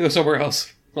think he's going to go somewhere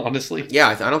else. Honestly, yeah,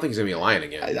 I don't think he's gonna be a Lion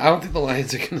again. I don't think the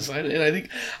Lions are gonna sign it, and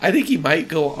I think he might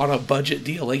go on a budget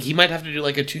deal. Like he might have to do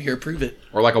like a 2-year prove it,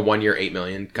 or like a 1 year $8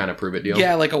 million kind of prove it deal.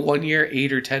 Yeah, like a 1 year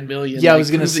 $8 or $10 million. Yeah, I was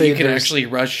gonna say you can actually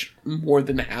rush more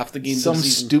than half the games. Some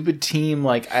stupid team,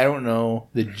 like I don't know,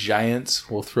 the Giants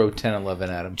will throw 10-11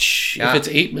 at him. If it's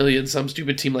 $8 million, some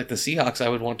stupid team like the Seahawks, I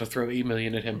would want to throw $8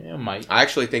 million at him. Yeah, might. I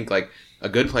actually think like a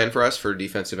good plan for us for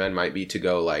defensive end might be to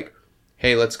go like,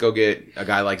 hey, let's go get a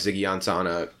guy like Ziggy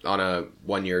Ansah on a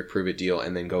 1 year prove it deal,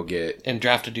 and then go get and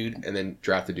draft a dude,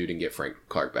 and get Frank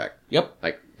Clark back. Yep,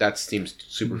 like that seems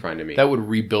super fine to me. That would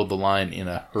rebuild the line in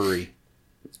a hurry.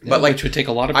 But like, which would take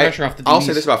a lot of pressure off the DBs. I'll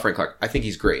say this about Frank Clark: I think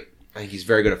he's great. I think he's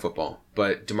very good at football.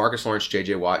 But DeMarcus Lawrence,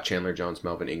 J.J. Watt, Chandler Jones,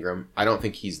 Melvin Ingram, I don't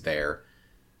think he's there.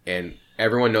 And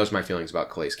everyone knows my feelings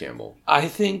about Calais Campbell. I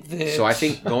think that. So I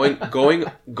think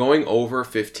going over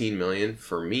 $15 million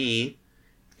for me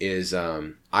is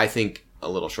I think a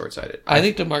little short-sighted. I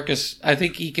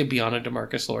think he could be on a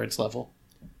DeMarcus Lawrence level.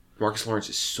 DeMarcus Lawrence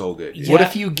is so good. Yeah. What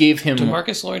if you gave him...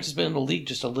 DeMarcus Lawrence has been in the league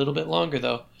just a little bit longer,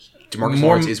 though. DeMarcus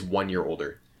Lawrence is 1 year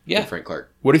older than Frank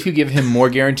Clark. What if you give him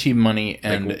more guaranteed money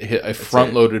and a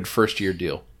front-loaded first-year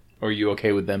deal? Are you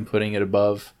okay with them putting it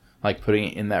above, like putting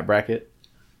it in that bracket?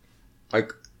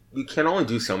 Like, you can only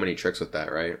do so many tricks with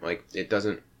that, right? Like it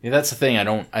doesn't. Yeah, that's the thing. I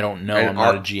don't know. I'm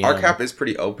not a GM. Our cap is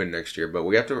pretty open next year, but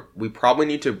we probably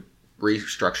need to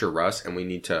restructure Russ, and we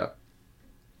need to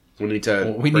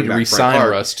re-sign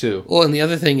Russ too. Well, and the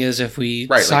other thing is, if we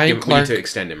sign Clark, we need to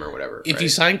extend him or whatever. If you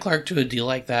sign Clark to a deal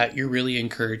like that, you're really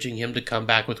encouraging him to come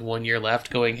back with 1 year left,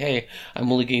 going, "Hey,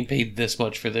 I'm only getting paid this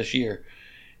much for this year,"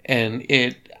 and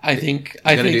I think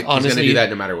honestly, he's going to do that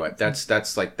no matter what. That's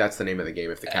the name of the game.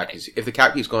 If the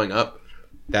cap keeps going up,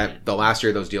 that the last year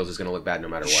of those deals is going to look bad no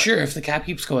matter what. Sure, if the cap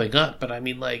keeps going up, but I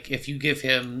mean, like, if you give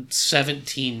him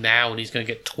 17 now and he's going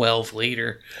to get 12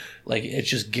 later, like, it's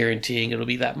just guaranteeing it'll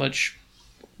be that much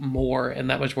more and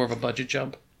that much more of a budget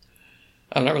jump.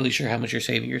 I'm not really sure how much you're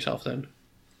saving yourself then.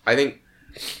 I think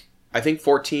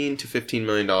 $14 to $15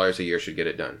 million a year should get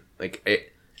it done. Like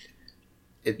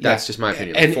that's just my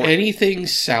opinion. And anything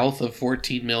south of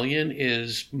 $14 million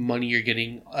is money you're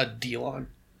getting a deal on.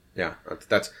 Yeah,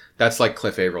 that's like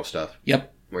Cliff Averill stuff.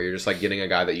 Yep. Where you're just like getting a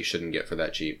guy that you shouldn't get for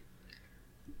that cheap.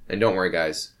 And don't worry,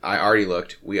 guys. I already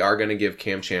looked. We are going to give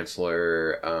Cam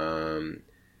Chancellor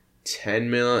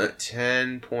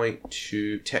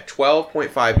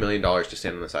 $12.5 million to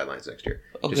stand on the sidelines next year.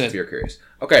 Okay. Just if you're curious.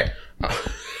 Okay.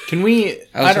 Can we?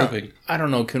 I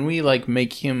don't know. Can we like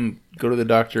make him go to the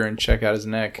doctor and check out his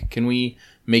neck? Can we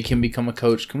make him become a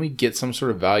coach? Can we get some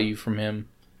sort of value from him?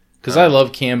 Because I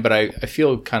love Cam, but I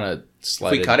feel kind of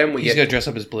slighted. If we cut him, he's going to dress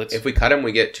up as Blitz. If we cut him,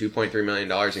 we get $2.3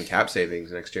 million in cap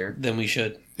savings next year. Then we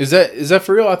should. Is that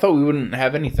for real? I thought we wouldn't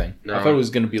have anything. No. I thought it was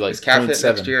going to be like his cap hit 0.7.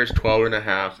 next year is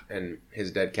 12.5, and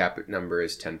his dead cap number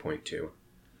is 10.2.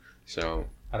 So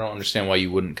I don't understand why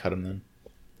you wouldn't cut him then.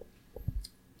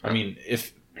 I mean,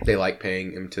 if they like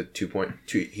paying him to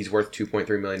 2.2, he's worth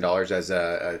 $2.3 million as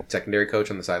a secondary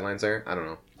coach on the sidelines there. I don't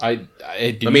know.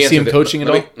 Did you see him coaching at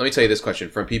all? Let me tell you this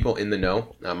question. From people in the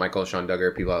know, Michael, Sean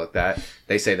Duggar, people like that,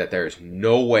 they say that there is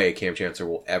no way Cam Chancellor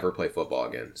will ever play football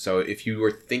again. So if you were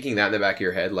thinking that in the back of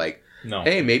your head, like, no,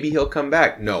 hey, maybe he'll come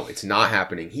back. No, it's not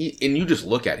happening. And you just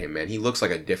look at him, man. He looks like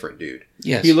a different dude.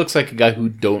 Yes. He looks like a guy who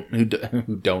don't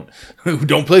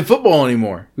play football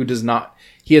anymore. Who does not.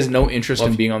 He has no interest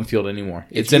in being on the field anymore.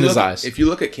 It's in his eyes. If you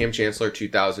look at Cam Chancellor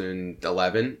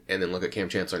 2011 and then look at Cam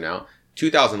Chancellor now,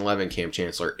 2011 Cam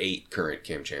Chancellor, current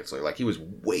Cam Chancellor. Like, he was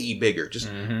way bigger.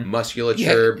 Just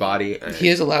musculature, body. He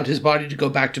has allowed his body to go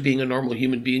back to being a normal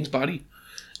human being's body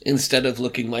instead of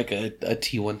looking like a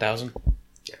T-1000.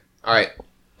 Yeah. All right.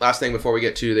 Last thing before we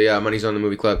get to the Money's on the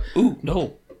Movie Club. Ooh,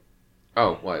 no.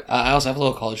 Oh, what? I also have a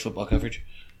little college football coverage.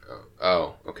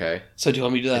 Oh, okay. So do you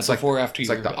want me to do that before or after? It's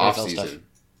like the off season.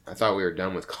 I thought we were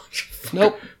done with college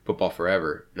football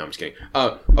forever. No, I'm just kidding.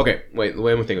 Okay, wait.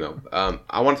 One more thing though.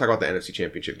 I want to talk about the NFC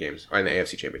Championship games or the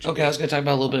AFC Championship. Okay, games. I was going to talk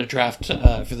about a little bit of draft for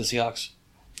the Seahawks.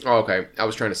 Oh, okay. I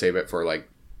was trying to save it for like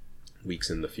weeks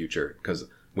in the future because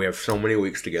we have so many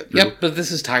weeks to get through. Yep, but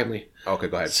this is timely. Okay,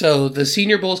 go ahead. So the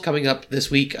Senior Bowl is coming up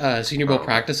this week. Senior Bowl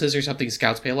practices are something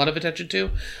scouts pay a lot of attention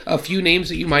to. A few names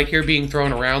that you might hear being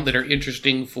thrown around that are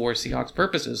interesting for Seahawks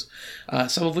purposes,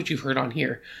 some of which you've heard on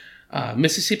here.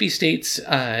 Mississippi State's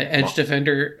edge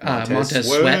defender Montez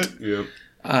Sweat. Yep.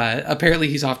 Apparently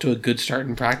he's off to a good start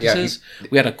in practices.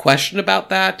 We had a question about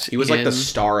that. He was like the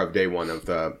star of day one of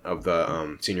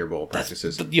the Senior Bowl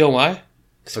practices. You know why?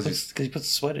 Because he puts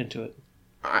sweat into it.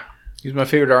 He's my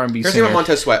favorite R&B singer. Here's about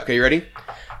Montez Sweat. Okay, you ready?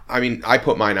 I mean, I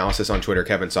put my analysis on Twitter.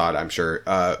 Kevin saw it, I'm sure.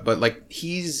 But like,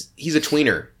 he's a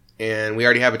tweener, and we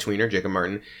already have a tweener, Jacob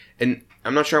Martin. And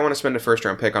I'm not sure I want to spend a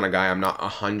first-round pick on a guy I'm not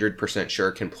 100%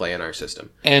 sure can play in our system.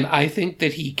 And I think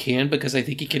that he can, because I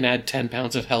think he can add 10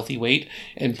 pounds of healthy weight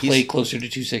and play closer to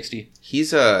 260.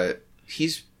 He's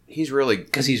really...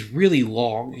 Because he's really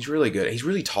long. He's really good. He's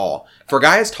really tall. For a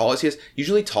guy as tall as he is,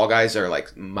 usually tall guys are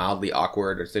like mildly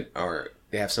awkward or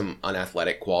they have some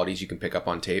unathletic qualities you can pick up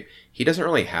on tape. He doesn't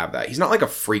really have that. He's not like a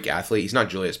freak athlete. He's not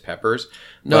Julius Peppers.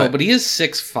 No, but he is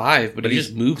 6'5", but he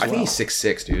just moves well. I think he's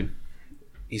 6'6", dude.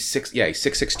 He's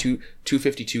 6'6",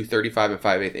 252, 35 and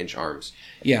 5/8 inch arms.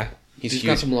 Yeah. He's huge.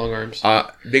 Got some long arms.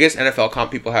 Biggest NFL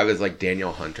comp people have is like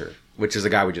Daniel Hunter, which is a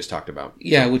guy we just talked about.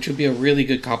 Yeah, which would be a really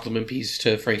good compliment piece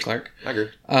to Frank Clark. I agree.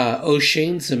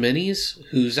 O'Shane Ximenez,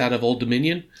 who's out of Old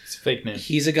Dominion. It's a fake name.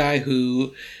 He's a guy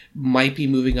who might be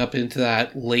moving up into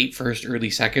that late first, early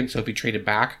second. So if he traded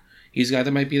back, he's a guy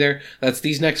that might be there.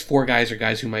 These next four guys are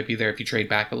guys who might be there if you trade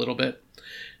back a little bit,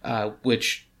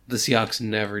 which the Seahawks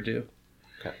never do.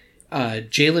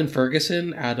 Jalen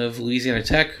Ferguson out of Louisiana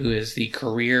Tech, who is the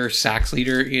career sacks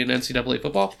leader in NCAA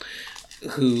football,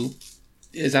 who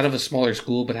is out of a smaller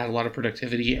school but had a lot of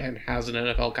productivity and has an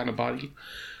NFL kind of body.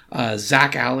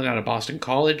 Zach Allen out of Boston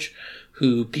College,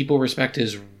 who people respect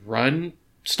his run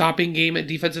stopping game at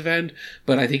defensive end,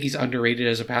 but I think he's underrated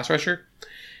as a pass rusher.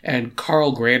 And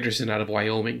Carl Granderson out of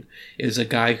Wyoming is a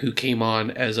guy who came on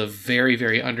as a very,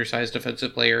 very undersized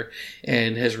defensive player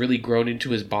and has really grown into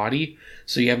his body.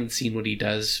 So you haven't seen what he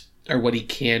does or what he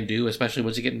can do, especially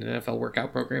once you get in an NFL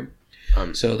workout program.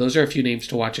 So those are a few names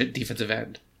to watch at defensive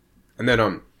end. And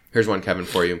then here's one, Kevin,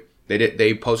 for you.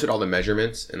 They posted all the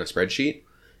measurements in a spreadsheet,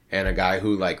 and a guy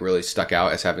who like really stuck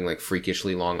out as having like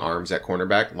freakishly long arms at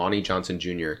cornerback, Lonnie Johnson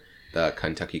Jr., the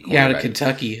Kentucky cornerback. Yeah, to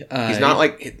Kentucky. He's not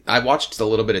like... I watched a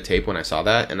little bit of tape when I saw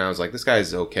that, and I was like, this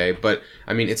guy's okay. But,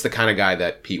 I mean, it's the kind of guy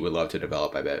that Pete would love to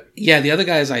develop, I bet. Yeah, the other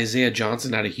guy is Isaiah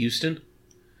Johnson out of Houston,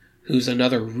 who's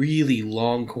another really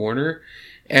long corner.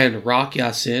 And Rock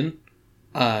Yassin,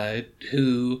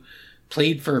 who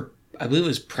played for, I believe it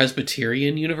was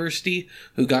Presbyterian University,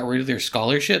 who got rid of their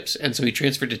scholarships. And so he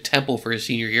transferred to Temple for his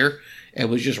senior year and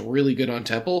was just really good on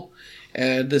Temple.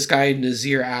 And this guy,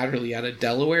 Nazir Adderley out of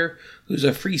Delaware, who's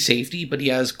a free safety, but he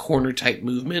has corner-type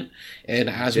movement. And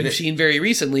as we've seen very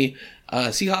recently,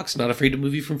 Seahawks not afraid to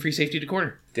move you from free safety to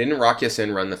corner. Didn't Rock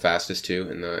Yassin run the fastest, too,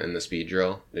 in the speed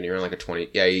drill? Didn't he run like a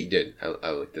 20? Yeah, he did.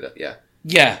 I looked it up, yeah.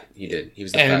 Yeah. He did. He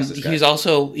was the fastest guy.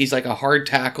 He's like a hard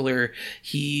tackler.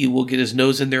 He will get his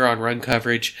nose in there on run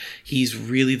coverage. He's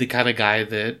really the kind of guy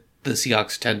that the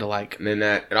Seahawks tend to like. And then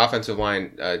at offensive line,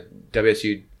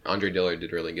 WSU... Andre Dillard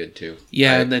did really good too.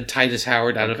 Yeah, and then Titus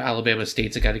Howard out of Alabama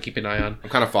State's a guy to keep an eye on. I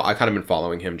kind of been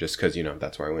following him just because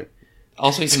that's where I went.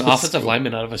 Also, he's an offensive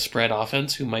lineman out of a spread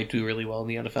offense who might do really well in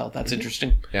the NFL. That's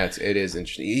interesting. Yeah, it is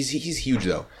interesting. He's huge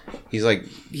though. He's like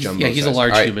jumbo. Yeah, he's a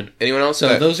large human. Anyone else?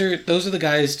 So those are the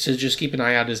guys to just keep an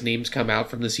eye out as names come out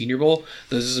from the Senior Bowl.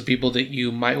 Those are the people that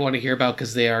you might want to hear about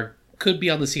because could be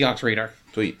on the Seahawks radar.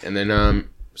 Sweet. And then no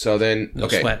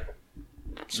sweat.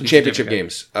 Championship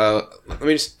games. Let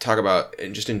me just talk about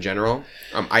just in general.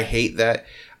 I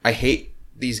hate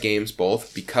these games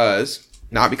both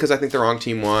not because I think the wrong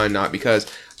team won, not because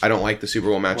I don't like the Super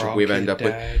Bowl matchup we've ended up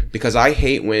with, because I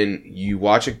hate when you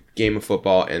watch a game of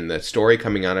football and the story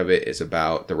coming out of it is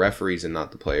about the referees and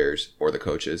not the players or the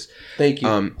coaches. Thank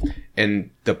you.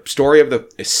 And the story of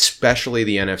especially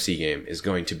the NFC game is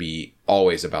going to be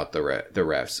always about the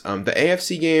refs. The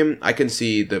AFC game, I can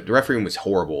see the refereeing was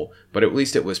horrible, but at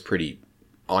least it was pretty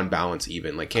on balance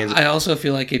even. Like Kansas. I also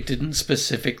feel like it didn't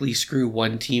specifically screw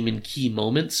one team in key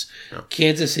moments. No.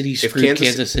 Kansas City screwed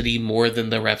Kansas City more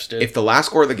than the refs did. If the last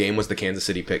score of the game was the Kansas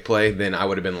City pick play, then I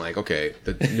would have been like, okay,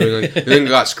 the New England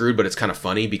got screwed, but it's kind of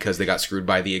funny because they got screwed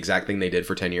by the exact thing they did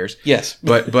for 10 years. Yes.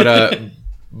 But that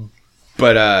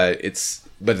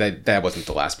wasn't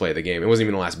the last play of the game. It wasn't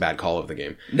even the last bad call of the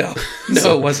game. No,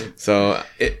 it wasn't. So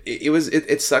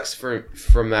it sucks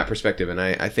from that perspective, and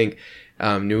I think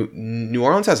New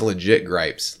Orleans has legit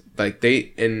gripes. Like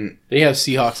they have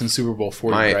Seahawks in Super Bowl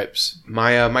 40 gripes.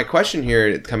 My question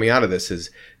here coming out of this is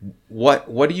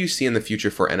what do you see in the future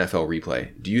for NFL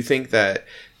replay? Do you think that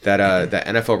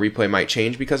NFL replay might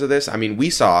change because of this? I mean,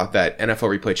 we saw that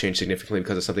NFL replay changed significantly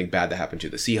because of something bad that happened to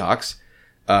the Seahawks.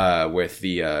 With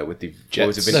the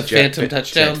Jets, the phantom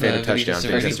touchdown.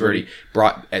 Vince Verdi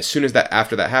brought as soon as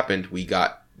after that happened, we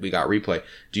got replay.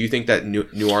 Do you think that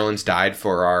New Orleans died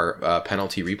for our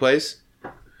penalty replays?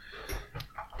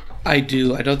 I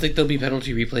do. I don't think there'll be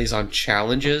penalty replays on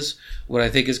challenges. What I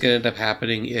think is going to end up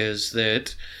happening is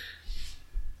that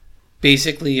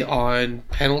basically on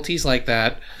penalties like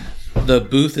that, the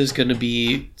booth is going to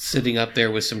be sitting up there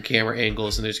with some camera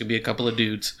angles, and there's going to be a couple of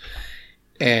dudes,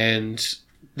 and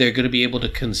they're going to be able to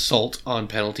consult on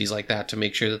penalties like that to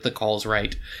make sure that the call's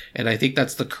right. And I think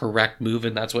that's the correct move,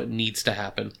 and that's what needs to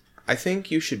happen. I think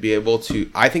you should be able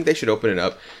to... I think they should open it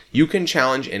up. You can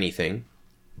challenge anything,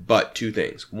 but two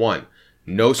things. One,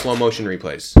 no slow motion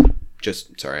replays.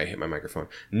 Sorry, I hit my microphone.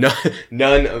 No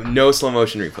slow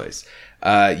motion replays.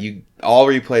 All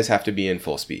replays have to be in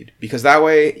full speed, because that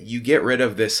way you get rid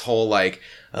of this whole like,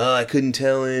 I couldn't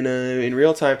tell in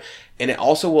real time. And it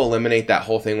also will eliminate that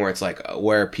whole thing where it's like,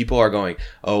 where people are going,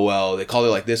 oh, well, they called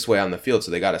it like this way on the field, so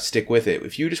they got to stick with it.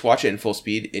 If you just watch it in full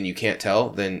speed and you can't tell,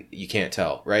 then you can't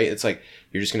tell, right? It's like,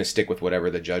 you're just going to stick with whatever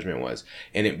the judgment was.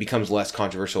 And it becomes less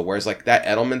controversial. Whereas like that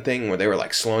Edelman thing where they were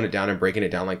like slowing it down and breaking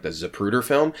it down like the Zapruder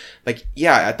film, like,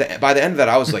 yeah, by the end of that,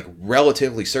 I was like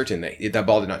relatively certain that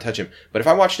ball did not touch him. But if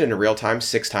I watched it in real time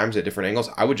 6 times at different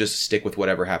angles, I would just stick with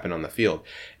whatever happened on the field.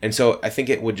 And so I think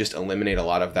it would just eliminate a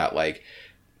lot of that, like,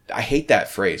 I hate that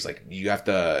phrase. Like, you have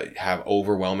to have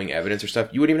overwhelming evidence or stuff.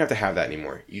 You wouldn't even have to have that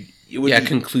anymore.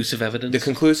 Conclusive evidence. The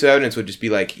conclusive evidence would just be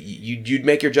like, you'd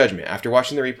make your judgment. After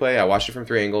watching the replay, I watched it from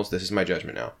 3 angles. This is my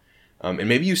judgment now. And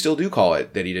maybe you still do call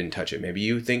it that he didn't touch it. Maybe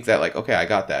you think that, like, okay, I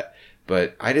got that.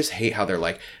 But I just hate how they're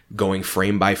like going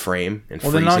frame by frame and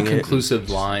the non-conclusive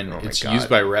line, it's used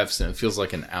by refs and it feels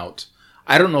like an out.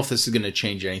 I don't know if this is going to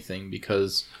change anything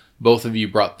because both of you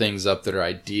brought things up that are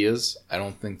ideas. I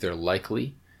don't think they're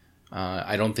likely.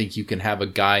 I don't think you can have a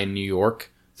guy in New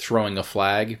York throwing a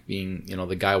flag, being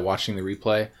the guy watching the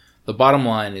replay. The bottom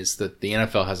line is that the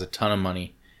NFL has a ton of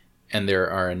money and there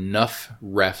are enough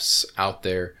refs out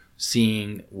there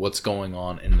seeing what's going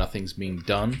on and nothing's being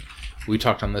done. We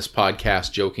talked on this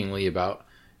podcast jokingly about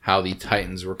how the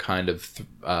Titans were kind of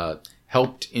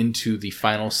helped into the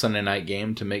final Sunday night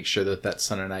game to make sure that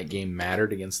Sunday night game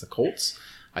mattered against the Colts.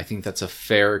 I think that's a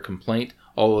fair complaint,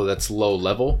 although that's low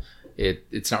level.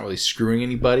 It's not really screwing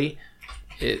anybody.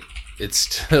 It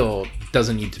still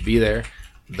doesn't need to be there.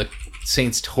 The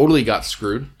Saints totally got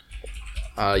screwed.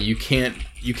 You can't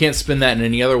spin that in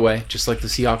any other way, just like the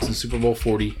Seahawks in Super Bowl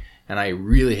 40. And I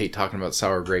really hate talking about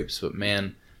sour grapes, but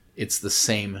man, it's the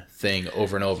same thing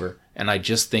over and over. And I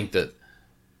just think that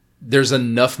there's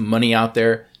enough money out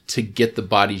there to get the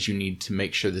bodies you need to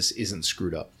make sure this isn't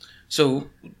screwed up. So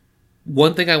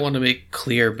one thing I want to make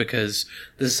clear, because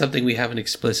this is something we haven't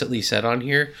explicitly said on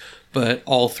here, but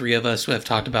all three of us have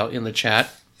talked about in the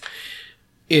chat.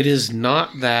 It is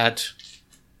not that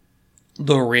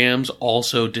the Rams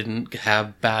also didn't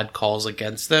have bad calls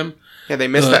against them. Yeah, they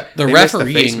missed the refereeing. Missed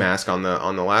the face mask on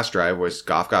the last drive. Was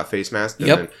Goff got face masked? And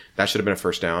Yep. then that should have been a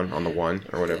first down on the 1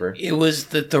 or whatever. It was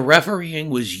that the refereeing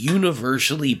was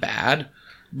universally bad,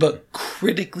 but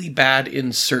critically bad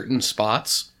in certain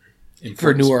spots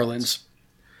for New Orleans.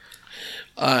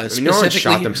 New Orleans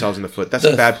shot themselves in the foot. That's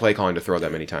a bad play calling to throw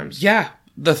that many times. Yeah.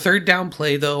 The third down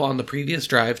play, though, on the previous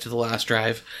drive to the last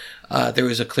drive, there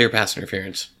was a clear pass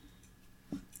interference.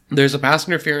 There's a pass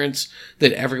interference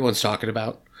that everyone's talking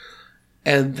about.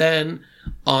 And then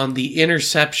on the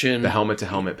interception... The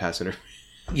helmet-to-helmet pass interference.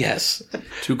 Yes.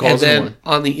 2 calls and in then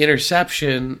on the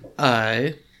interception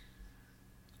that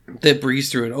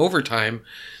Breeze threw in overtime,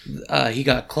 he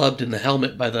got clubbed in the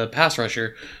helmet by the pass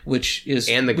rusher, which has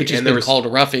been called a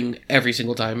roughing every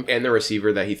single time. And the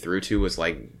receiver that he threw to was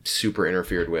like super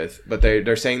interfered with. But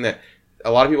they're saying that a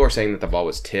lot of people are saying that the ball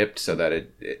was tipped, so that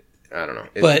it I don't know.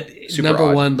 But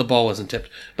number one, the ball wasn't tipped.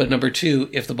 But number two,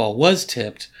 if the ball was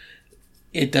tipped,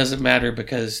 it doesn't matter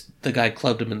because the guy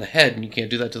clubbed him in the head, and you can't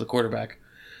do that to the quarterback.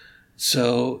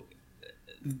 So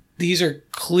these are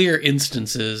clear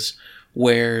instances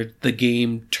where the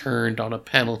game turned on a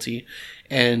penalty.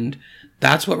 And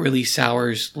that's what really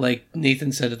sours, like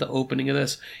Nathan said at the opening of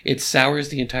this, it sours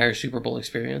the entire Super Bowl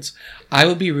experience. I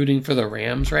would be rooting for the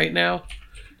Rams right now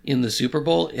in the Super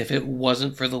Bowl if it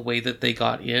wasn't for the way that they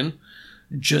got in,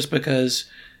 just because,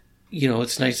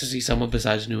 it's nice to see someone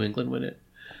besides New England win it.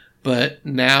 But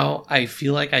now I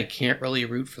feel like I can't really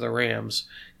root for the Rams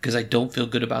because I don't feel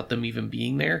good about them even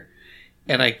being there.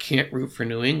 And I can't root for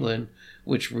New England,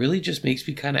 which really just makes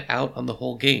me kind of out on the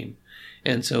whole game.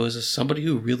 And so as somebody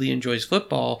who really enjoys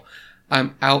football,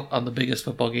 I'm out on the biggest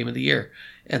football game of the year.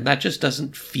 And that just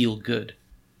doesn't feel good.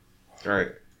 All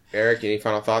right. Eric, any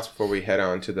final thoughts before we head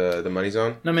on to the Money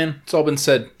Zone? No, man. It's all been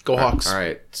said. Go Hawks. All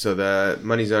right. So the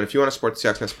Money Zone, if you want to support the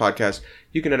Seahawks Nest podcast,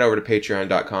 you can head over to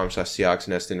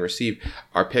patreon.com/SeahawksNest and receive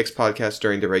our picks podcast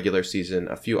during the regular season,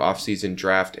 a few off-season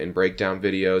draft and breakdown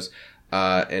videos.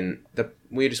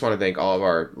 We just want to thank all of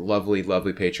our lovely,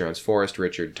 lovely Patreons: Forrest,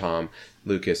 Richard, Tom,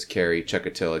 Lucas, Carrie,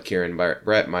 Chuckatilla, Kieran,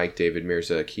 Brett, Mike, David,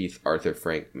 Mirza, Keith, Arthur,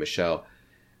 Frank, Michelle,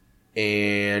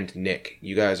 and Nick.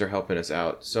 You guys are helping us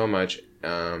out so much.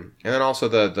 And then also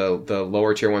the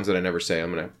lower tier ones that I never say,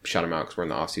 I'm going to shout them out because we're in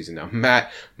the off season now.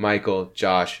 Matt, Michael,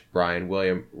 Josh, Brian,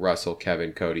 William, Russell,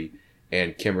 Kevin, Cody,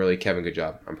 and Kimberly. Kevin, good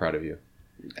job. I'm proud of you.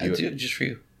 I do it just for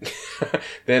you.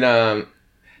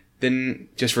 Then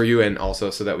just for you, and also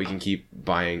so that we can keep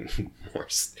buying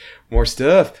more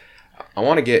stuff. I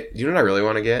want to get, you know what I really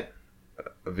want to get?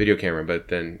 A video camera, but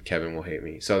then Kevin will hate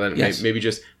me. So then maybe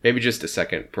just a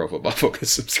second Pro Football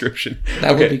Focus subscription.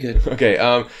 That would be good. Okay.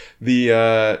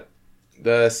 The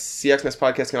Seahawks Nest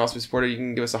podcast can also be supported. You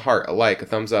can give us a heart, a like, a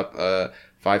thumbs up, a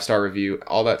 5-star review.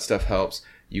 All that stuff helps.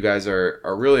 You guys are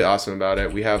really awesome about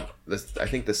it. We have I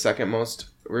think the second most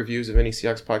reviews of any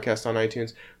Seahawks podcast on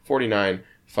iTunes. 49,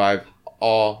 5,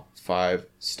 all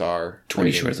 5-star.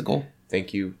 20 short of the goal.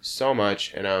 Thank you so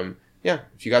much. And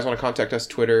if you guys want to contact us,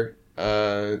 Twitter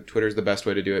is the best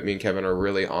way to do it. Me and Kevin are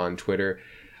really on Twitter.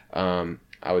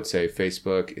 I would say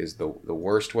Facebook is the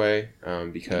worst way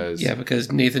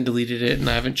because Nathan deleted it and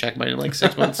I haven't checked mine in like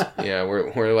 6 months. Yeah,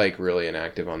 we're like really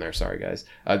inactive on there. Sorry guys.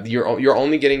 You're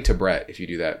only getting to Brett if you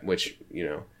do that, which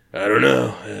I don't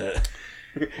know.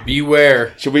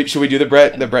 Beware. Should we do the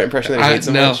Brett impression that he hates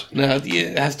so much? No,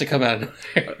 it has to come out of nowhere.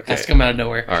 It has to come out of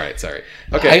nowhere. All right, sorry.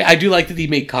 Okay. I do like that he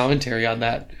made commentary on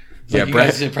that. Like, you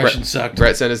guys' impression sucked.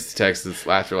 Brett sent us a text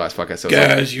after last podcast. So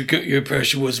guys, your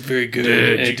impression wasn't very good.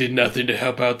 And it did nothing to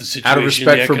help out the situation. Out of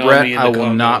respect for Brett, I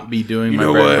will not be doing my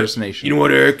Brett impersonation. You know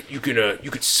what, Eric? You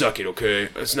could suck it, okay?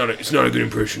 It's not a good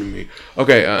impression of me.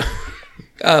 Okay.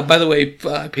 By the way,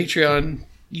 Patreon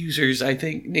users, I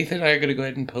think Nathan and I are going to go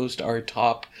ahead and post our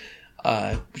top.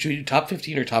 Should we do top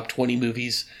 15 or top 20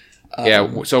 movies?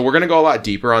 So we're gonna go a lot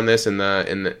deeper on this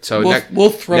we'll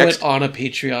throw it on a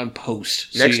Patreon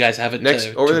post so you guys have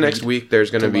it over the next week. There's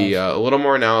gonna be a little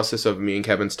more analysis of me and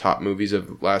Kevin's top movies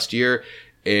of last year,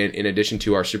 in addition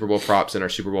to our Super Bowl props and our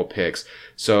Super Bowl picks.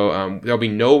 So there'll be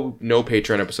no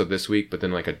Patreon episode this week, but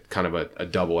then like a kind of a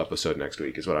double episode next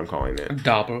week is what I'm calling it.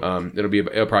 Double.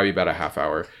 It'll probably be about a half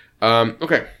hour.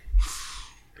 Okay.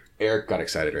 Eric got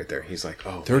excited right there. He's like,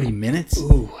 oh. 30 minutes?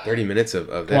 Ooh. 30 minutes of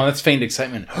that. Come on, that's feigned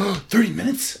excitement. 30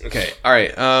 minutes? Okay. All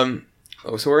right.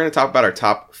 So we're going to talk about our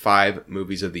top 5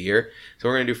 movies of the year. So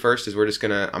what we're going to do first is we're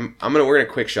going to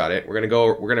quick shot it. We're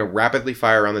going to rapidly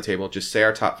fire around the table, just say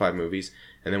our top 5 movies,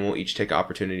 and then we'll each take an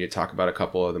opportunity to talk about a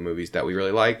couple of the movies that we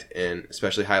really liked and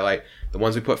especially highlight the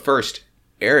ones we put first.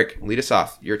 Eric, lead us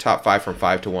off. Your top 5 from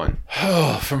 5 to 1.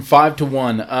 Oh, from 5 to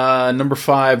 1. Number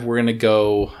 5, we're gonna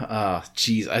go.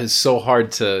 It's so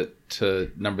hard to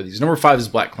number these. Number 5 is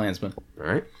Black Klansman. All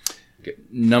right. Okay.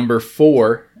 Number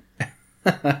 4,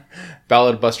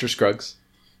 Ballad of Buster Scruggs.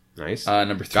 Nice.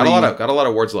 Number 3, got a lot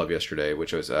of awards love yesterday,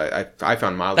 which was I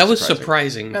found mildly that was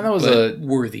surprising. And that was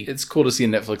worthy. It's cool to see a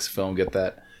Netflix film get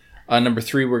that. Number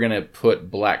 3, we're gonna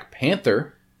put Black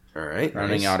Panther. All right.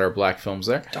 Rounding out our black films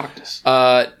there. Doctus.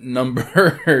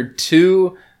 Number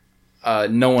 2,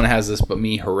 no one has this but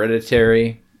me,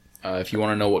 Hereditary. If you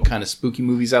want to know what kind of spooky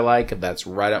movies I like, that's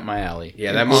right up my alley.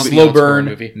 Yeah, that movie. Slow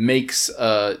burn makes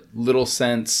little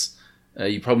sense.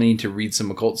 You probably need to read some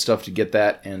occult stuff to get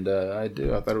that, and I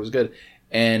do. I thought it was good.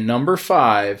 And number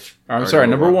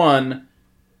 1,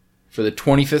 for the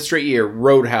 25th straight year,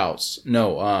 Roadhouse.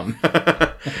 No, I'm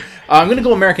going to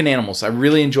go American Animals. I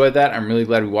really enjoyed that. I'm really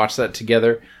glad we watched that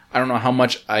together. I don't know how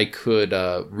much I could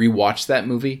rewatch that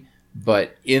movie,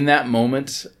 but in that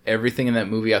moment, everything in that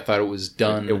movie, I thought it was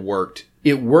done. It worked.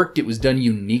 It worked. It was done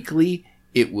uniquely.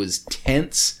 It was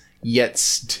tense, yet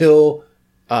still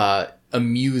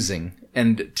amusing.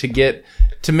 And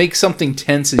to make something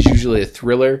tense is usually a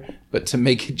thriller, but to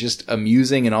make it just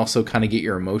amusing and also kind of get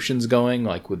your emotions going,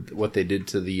 like with what they did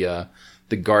to the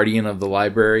guardian of the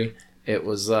library, it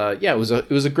was a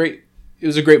great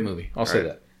movie. I'll say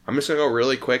that. I'm just gonna go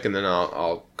really quick, and then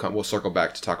we'll circle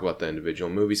back to talk about the individual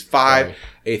movies. 5,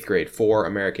 8th grade. 4,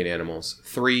 American Animals.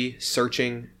 3,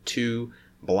 Searching. 2,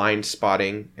 Blind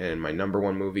Spotting, and my number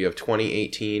 1 movie of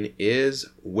 2018 is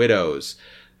Widows.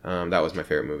 That was my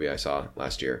favorite movie I saw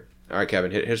last year. All right,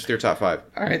 Kevin, hit us with your top 5.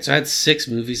 All right, so I had 6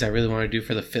 movies I really want to do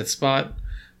for the 5th spot,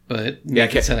 but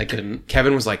Nick said I couldn't.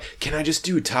 Kevin was like, "Can I just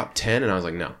do top 10?" And I was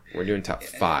like, "No, we're doing top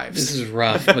 5." This is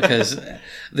rough because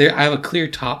I have a clear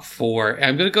top 4.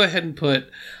 I'm going to go ahead and put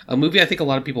a movie I think a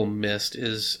lot of people missed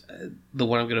is the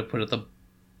one I'm going to put at the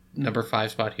number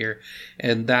 5 spot here,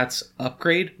 and that's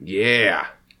Upgrade. Yeah.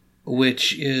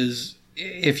 Which is,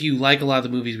 if you like a lot of the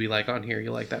movies we like on here,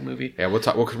 you like that movie. Yeah,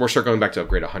 we're circling back to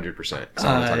Upgrade 100%. So talk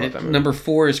about that movie. Number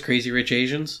 4 is Crazy Rich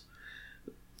Asians.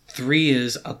 3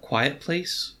 is A Quiet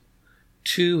Place.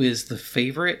 2 is The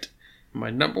Favorite. My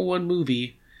number 1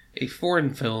 movie, a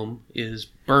foreign film, is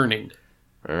Burning.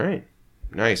 All right,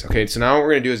 nice. Okay, so now what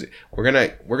we're gonna do is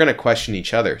we're gonna question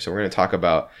each other. So we're gonna talk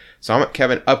about. So I'm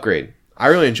Kevin. Upgrade. I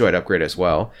really enjoyed Upgrade as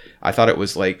well. I thought it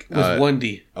was like with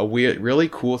 1D. A really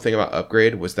cool thing about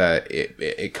Upgrade was that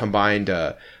it combined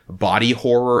body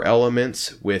horror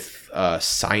elements with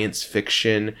science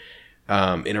fiction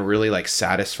in a really like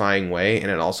satisfying way,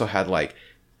 and it also had like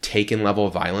Taken level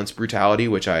violence brutality,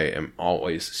 which I am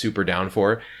always super down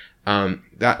for.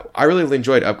 That I really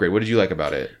enjoyed Upgrade. What did you like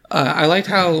about it? I liked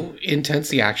how intense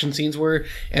the action scenes were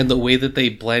and the way that they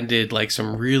blended like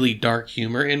some really dark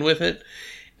humor in with it.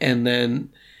 And then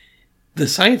the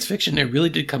science fiction, it really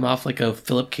did come off like a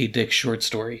Philip K. Dick short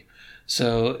story.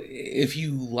 So if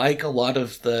you like a lot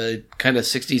of the kind of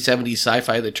 60s, 70s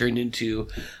sci-fi that turned into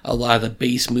a lot of the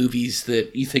base movies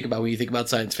that you think about when you think about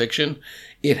science fiction,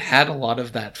 it had a lot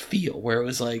of that feel where it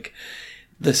was like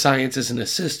the science is an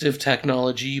assistive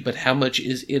technology, but how much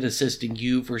is it assisting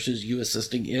you versus you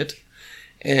assisting it?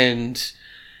 And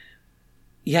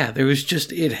yeah, there was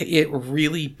just, it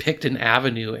really picked an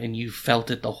avenue and you felt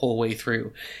it the whole way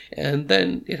through. And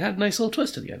then it had a nice little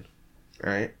twist at the end. All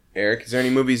right. Eric, is there any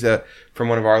movies that from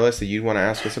one of our lists that you'd want to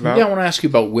ask us about? Yeah, I want to ask you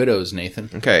about Widows, Nathan.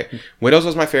 Okay. Widows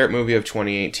was my favorite movie of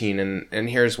 2018, and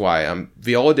here's why.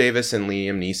 Viola Davis and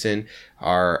Liam Neeson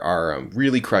are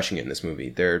really crushing it in this movie.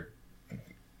 They're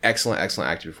excellent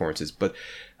acting performances, but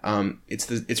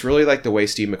it's really like the way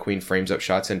Steve McQueen frames up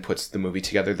shots and puts the movie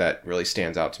together that really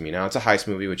stands out to me. Now, it's a heist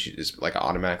movie, which is like an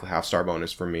automatic half-star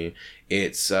bonus for me.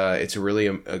 It's a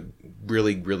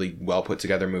really well put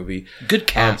together movie. Good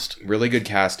cast. Really good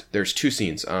cast. There's two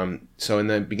scenes. So towards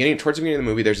the beginning of the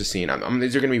movie, there's a scene.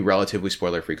 These are going to be relatively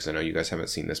spoiler free because I know you guys haven't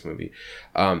seen this movie.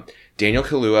 Daniel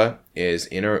Kaluuya is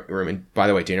in a room, and by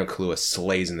the way, Daniel Kaluuya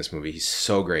slays in this movie. He's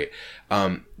so great.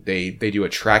 They do a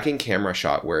tracking camera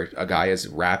shot where a guy is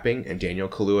rapping and Daniel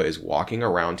Kaluuya is walking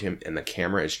around him, and the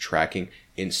camera is tracking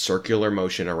in circular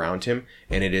motion around him,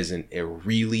 and it is a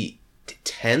really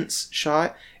tense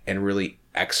shot and really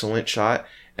excellent shot.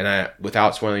 And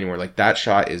without spoiling anymore, like that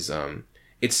shot is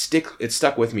it's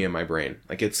stuck with me in my brain.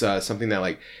 Like it's something that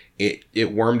like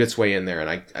it wormed its way in there,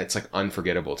 and it's like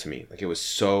unforgettable to me. Like it was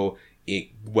so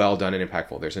well done and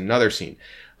impactful. There's another scene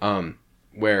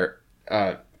where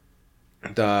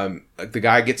the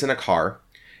guy gets in a car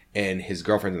and his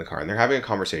girlfriend's in the car and they're having a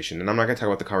conversation, and I'm not going to talk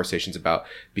about the conversation's about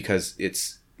because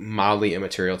it's mildly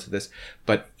immaterial to this,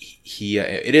 but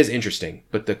it is interesting.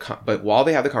 But while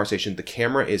they have the conversation, the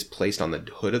camera is placed on the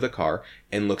hood of the car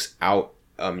and looks out.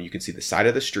 You can see the side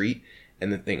of the street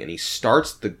and the thing, and he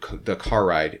starts the car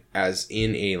ride as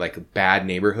in a like bad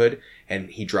neighborhood,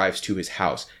 and he drives to his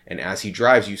house. And as he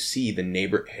drives, you see the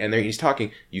neighbor, and there he's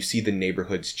talking. You see the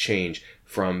neighborhoods change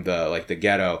from the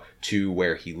ghetto to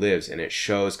where he lives, and it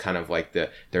shows kind of like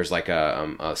there's like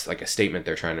a statement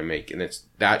they're trying to make, and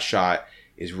that shot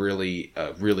is really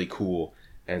cool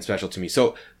and special to me.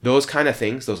 So those kind of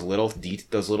things, those little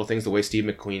things, the way Steve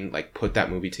McQueen like put that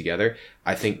movie together,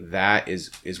 I think that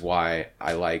is why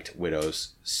I liked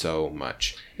Widows so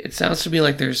much. It sounds to me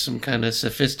like there's some kind of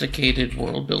sophisticated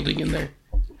world building in there.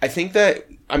 I think that,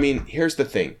 I mean, here's the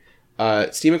thing.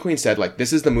 Steve McQueen said, like,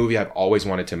 this is the movie I've always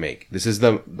wanted to make. This is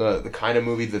the kind of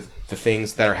movie, the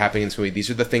things that are happening in this movie. These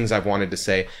are the things I've wanted to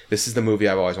say. This is the movie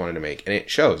I've always wanted to make. And it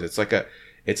shows.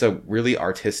 It's a really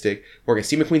artistic work. And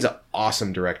Steve McQueen's an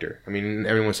awesome director. I mean,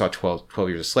 everyone saw 12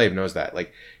 Years a Slave knows that.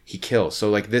 Like, he kills. So,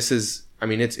 like, this is, I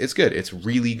mean, it's good. It's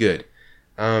really good.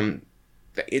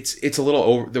 It's a little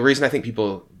over. The reason I think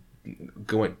people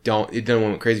don't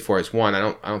went crazy for it is, one, I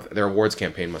don't their awards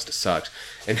campaign must have sucked.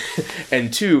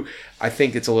 And two, I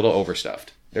think it's a little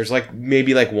overstuffed. There's like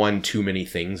maybe like one too many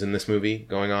things in this movie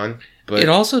going on. But it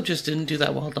also just didn't do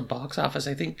that well at the box office.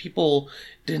 I think people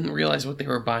didn't realize what they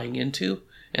were buying into,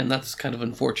 and that's kind of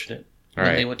unfortunate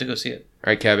when they went to go see it.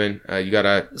 All right, Kevin, you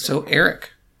gotta. So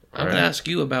Eric, I'm going to ask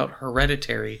you about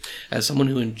Hereditary. As someone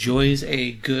who enjoys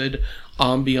a good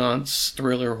ambiance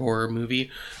thriller horror movie,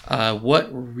 what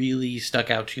really stuck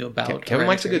out to you about Kevin Hereditary?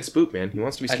 likes a good spook, man. He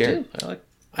wants to be scared.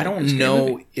 I don't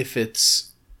know if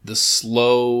it's the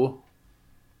slow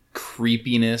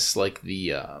creepiness, like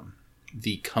the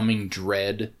coming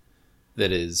dread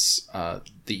that is that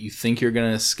you think you're going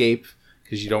to escape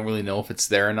because you don't really know if it's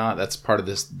there or not. That's part of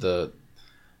this. The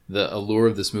allure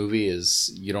of this movie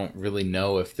is you don't really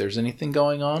know if there's anything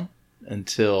going on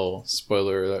until,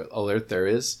 spoiler alert, there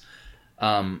is.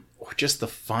 Or just the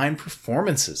fine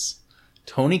performances.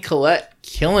 Toni Collette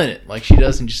killing it like she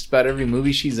does in just about every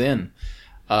movie she's in.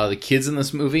 The kids in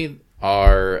this movie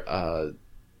are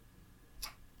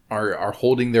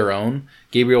holding their own.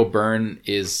 Gabriel Byrne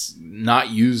is not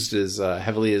used as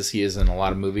heavily as he is in a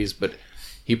lot of movies, but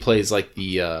he plays like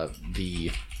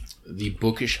the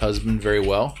bookish husband very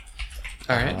well.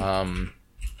 All right.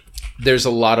 There's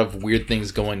a lot of weird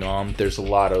things going on. There's a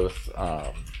lot of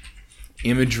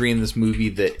imagery in this movie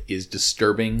that is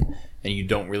disturbing, and you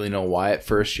don't really know why at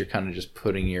first. You're kind of just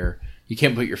you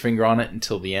can't put your finger on it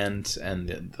until the end,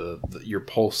 and your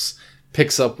pulse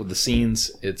picks up with the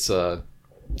scenes. It's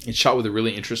shot with a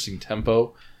really interesting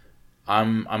tempo. I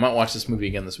might watch this movie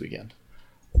again this weekend.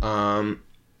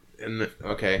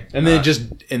 Okay. And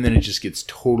then it just gets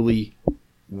totally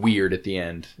weird at the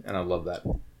end, and I love that.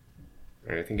 All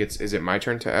right, I think is it my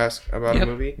turn to ask about a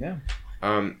movie? Yeah.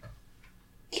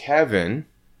 Kevin,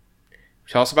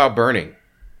 tell us about Burning.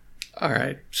 All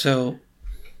right. So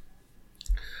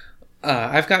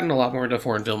I've gotten a lot more into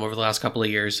foreign film over the last couple of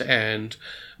years, and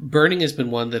Burning has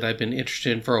been one that I've been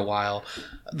interested in for a while.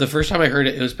 The first time I heard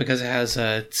it, it was because it has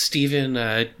Stephen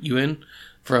Yeun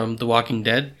from The Walking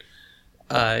Dead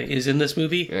is in this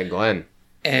movie. And Glenn.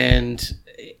 And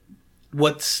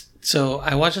so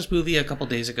I watched this movie a couple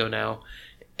days ago now,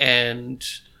 and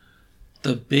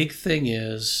the big thing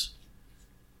is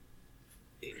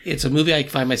it's a movie I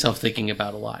find myself thinking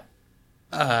about a lot.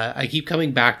 I keep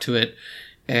coming back to it,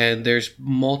 and there's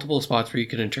multiple spots where you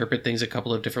can interpret things a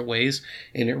couple of different ways,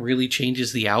 and it really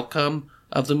changes the outcome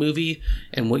of the movie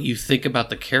and what you think about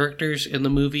the characters in the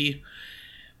movie.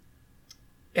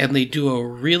 And they do a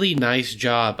really nice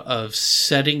job of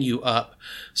setting you up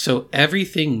so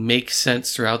everything makes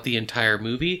sense throughout the entire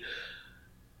movie.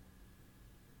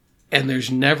 And there's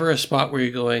never a spot where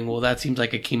you're going, well, that seems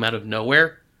like it came out of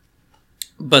nowhere.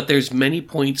 But there's many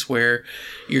points where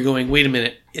you're going, wait a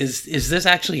minute, is this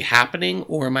actually happening,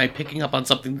 or am I picking up on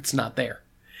something that's not there?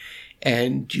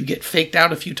 And you get faked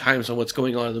out a few times on what's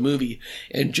going on in the movie.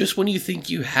 And just when you think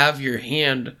you have your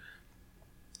hand,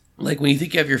 like when you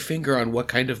think you have your finger on what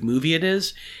kind of movie it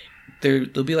is,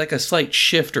 there'll be like a slight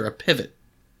shift or a pivot.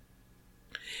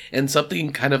 And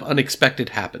something kind of unexpected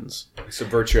happens.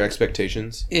 Subverts your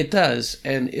expectations. It does.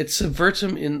 And it subverts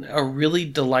them in a really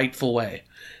delightful way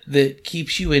that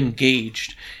keeps you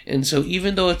engaged. And so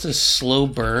even though it's a slow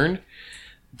burn,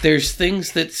 there's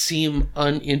things that seem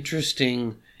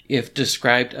uninteresting if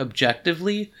described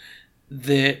objectively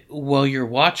that while you're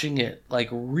watching it, like,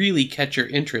 really catch your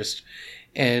interest.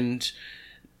 And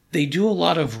they do a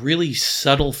lot of really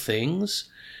subtle things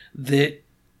that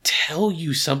tell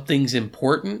you something's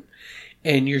important,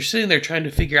 and you're sitting there trying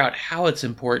to figure out how it's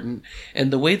important.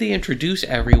 And the way they introduce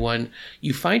everyone,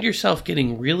 you find yourself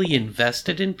getting really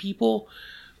invested in people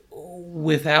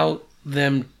without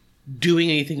them doing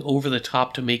anything over the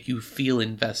top to make you feel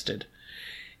invested.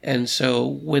 And so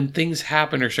when things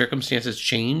happen or circumstances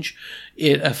change,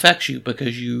 it affects you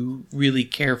because you really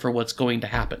care for what's going to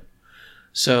happen.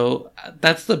 So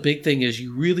that's the big thing, is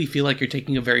you really feel like you're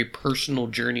taking a very personal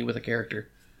journey with a character.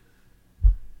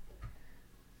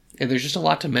 And there's just a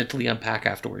lot to mentally unpack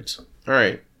afterwards. All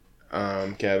right.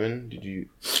 Kevin, did you...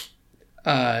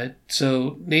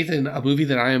 So, Nathan, a movie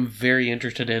that I am very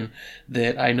interested in,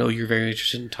 that I know you're very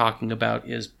interested in talking about,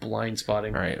 is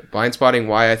Blindspotting. All right. Blindspotting,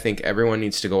 why I think everyone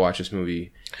needs to go watch this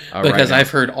movie. Because right, I've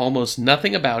heard almost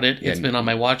nothing about it. It's been on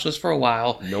my watch list for a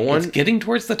while. It's getting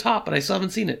towards the top, but I still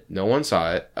haven't seen it. No one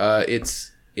saw it.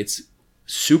 It's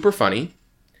super funny,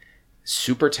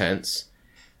 super tense.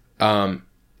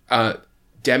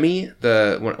 Demi,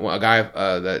 a guy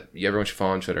that everyone should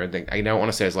follow on Twitter. I don't want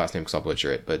to say his last name because I'll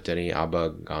butcher it, but Denny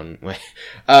Abaganwe.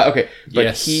 Okay, but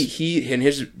yes. he in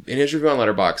his review on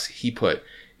Letterboxd, he put,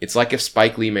 it's like if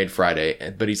Spike Lee made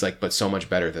Friday, but he's like, but so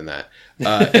much better than that.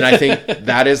 And I think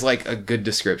that is like a good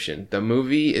description. The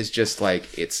movie is just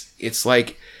like, it's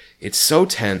like, it's so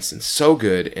tense and so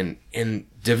good, and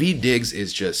Daveed Diggs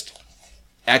is just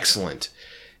excellent,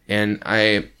 and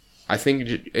I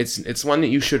think it's one that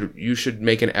you should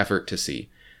make an effort to see.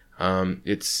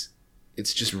 It's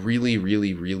just really,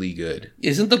 really, really good.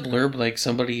 Isn't the blurb like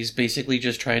somebody's basically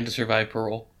just trying to survive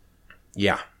parole?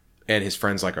 Yeah, and his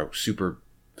friend's like a super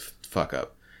fuck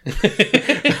up.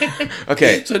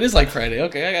 Okay, so it is like Friday.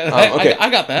 Okay, I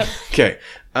got that. Okay,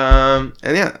 and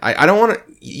yeah, I don't want to.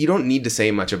 You don't need to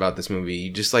say much about this movie. You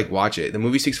just like watch it. The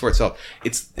movie speaks for itself.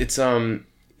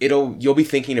 You'll be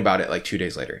thinking about it like 2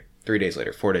 days later. 3 days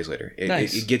later, 4 days later.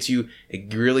 It gets you,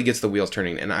 it really gets the wheels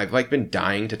turning. And I've like been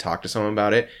dying to talk to someone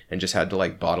about it and just had to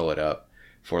like bottle it up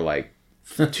for like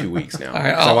 2 weeks now. All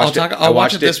right, I'll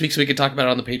watch it this week so we can talk about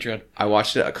it on the Patreon. I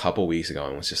watched it a couple weeks ago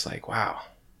and was just like, wow,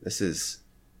 this is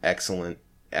excellent,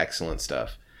 excellent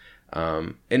stuff.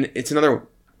 And it's another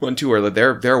one too where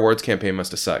their awards campaign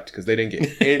must have sucked because they didn't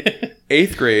get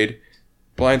 8th grade,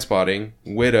 Blindspotting,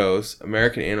 Widows,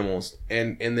 American Animals,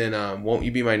 and then Won't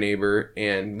You Be My Neighbor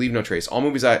and Leave No Trace. All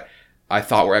movies I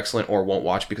thought were excellent or won't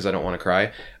watch because I don't want to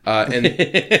cry. And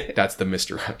that's the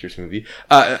Mr. Rogers movie.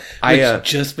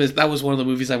 That was one of the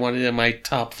movies I wanted in my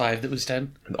top 5 that was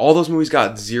 10. All those movies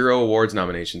got 0 awards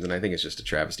nominations, and I think it's just a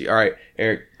travesty. All right,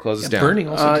 Eric, close us down. Burning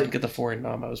also didn't get the 4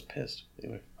 nom. I was pissed.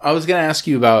 Anyway. I was going to ask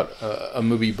you about a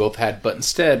movie you both had, but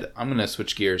instead I'm going to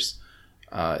switch gears.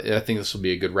 I think this will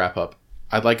be a good wrap-up.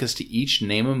 I'd like us to each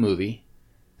name a movie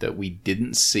that we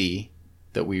didn't see,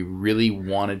 that we really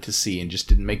wanted to see and just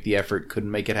didn't make the effort,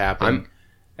 couldn't make it happen.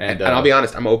 And I'll be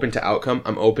honest, I'm open to outcome.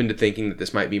 I'm open to thinking that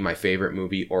this might be my favorite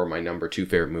movie or my number 2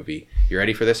 favorite movie. You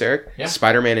ready for this, Eric? Yeah.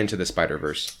 Spider-Man Into the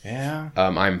Spider-Verse. Yeah.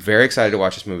 I'm very excited to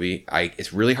watch this movie.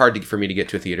 It's really hard for me to get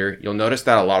to a theater. You'll notice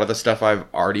that a lot of the stuff I've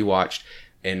already watched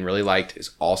and really liked is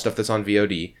all stuff that's on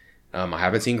VOD. I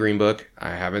haven't seen Green Book.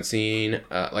 I haven't seen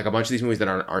like a bunch of these movies that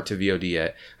aren't to VOD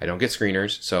yet. I don't get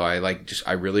screeners, so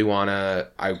I really wanna.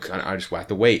 I just have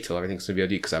to wait till everything's to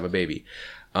VOD because I have a baby.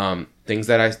 Things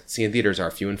that I see in theaters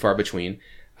are few and far between.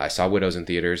 I saw Widows in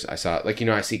theaters. I saw get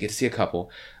to see a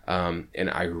couple. And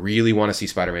I really want to see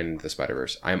Spider-Man Into the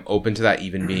Spider-Verse. I'm open to that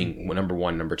even being number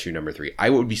 1, number 2, number 3. I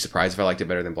would be surprised if I liked it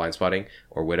better than Blindspotting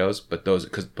or Widows, but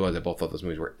because both of those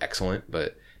movies were excellent.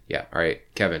 But yeah, all right,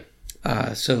 Kevin.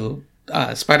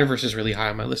 Spider-Verse is really high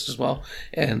on my list as well,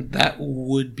 and that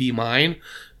would be mine,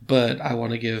 but I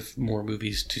want to give more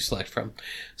movies to select from.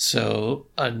 So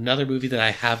another movie that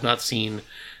I have not seen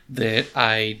that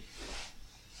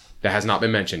has not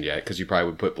been mentioned yet, because you probably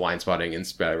would put Blindspotting and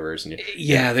Spider-Verse.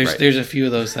 There's a few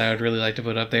of those that I would really like to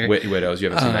put up there. Widows, you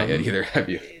haven't seen that yet either, have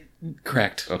you?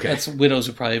 Correct. Okay. Widows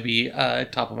would probably be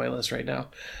top of my list right now.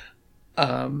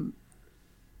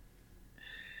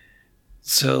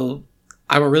 So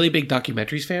I'm a really big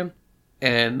documentaries fan,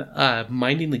 and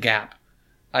Minding the Gap,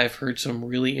 I've heard some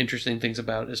really interesting things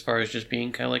about, as far as just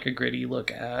being kind of like a gritty look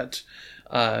at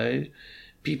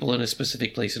people in a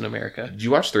specific place in America. Did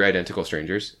you watch 3 Identical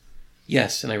Strangers?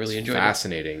 Yes, and I really enjoyed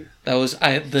Fascinating. it. That was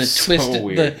the So twist,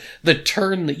 weird. the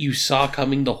turn that you saw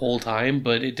coming the whole time,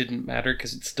 but it didn't matter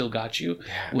because it still got you.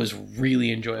 Yeah. Was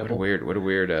really enjoyable. What a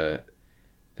weird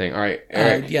thing. All right,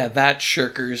 Eric. That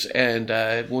Shirkers and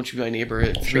Won't You Be My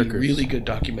Neighbor, 3 really good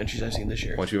documentaries I've seen this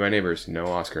year. Won't You Be My Neighbors? No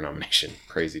Oscar nomination.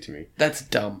 Crazy to me. That's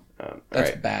dumb.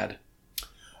 That's bad.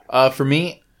 For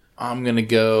me, I'm gonna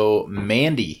go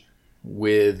Mandy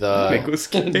with Nicolas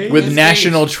Cage. with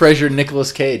National Treasure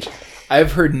Nicolas Cage.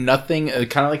 I've heard nothing,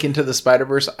 kind of like Into the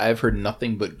Spider-Verse, I've heard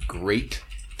nothing but great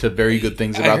to very good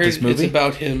things about this movie. It's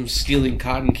about him stealing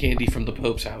cotton candy from the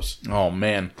Pope's house. Oh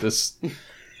man, this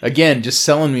again just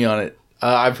selling me on it.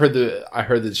 I heard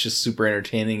that it's just super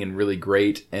entertaining and really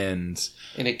great, and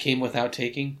it came without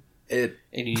taking it.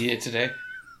 And you need it today.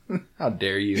 How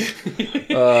dare you?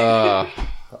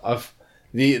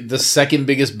 The second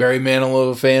biggest Barry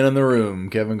Manilow fan in the room,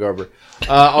 Kevin Garber.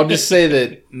 I'll just say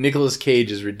that Nicolas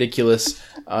Cage is ridiculous.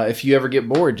 If you ever get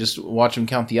bored, just watch him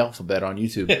count the alphabet on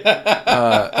YouTube.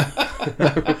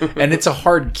 And it's a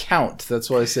hard count. That's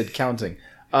why I said counting.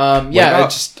 I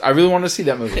really want to see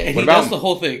that movie. And he does the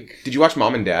whole thing. Did you watch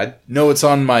Mom and Dad? No, it's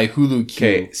on my Hulu queue.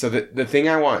 Okay, so the thing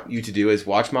I want you to do is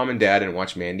watch Mom and Dad and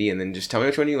watch Mandy, and then just tell me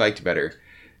which one you liked better.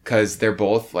 Because they're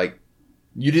both, like...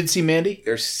 You did see Mandy?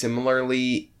 They're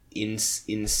similarly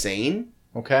insane.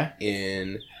 Okay.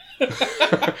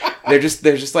 They're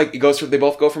just like, they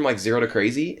both go from like 0 to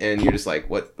crazy, and you're just like,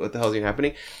 what the hell is even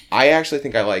happening? I actually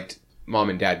think I liked Mom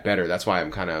and Dad better. That's why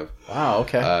I'm kind of... Wow,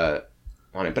 okay.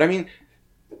 On it. But I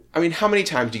mean, how many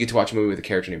times do you get to watch a movie with a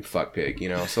character named Fuck Pig, you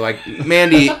know? So, like,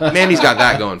 Mandy's got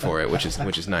that going for it, which is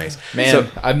nice. Man, so,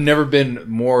 I've never been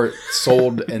more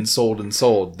sold than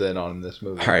on this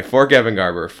movie. All right, for Kevin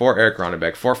Garber, for Eric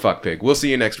Ronnebeck, for Fuck Pig. We'll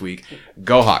see you next week.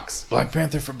 Go Hawks. Black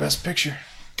Panther for Best Picture.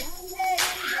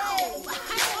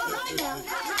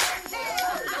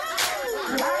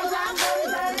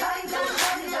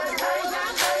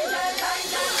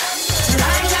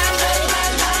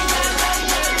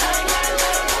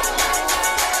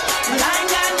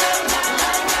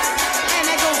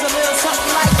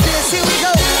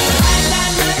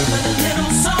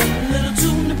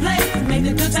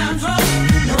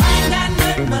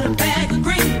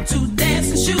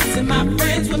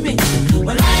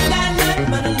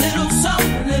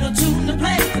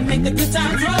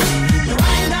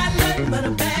 But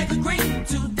a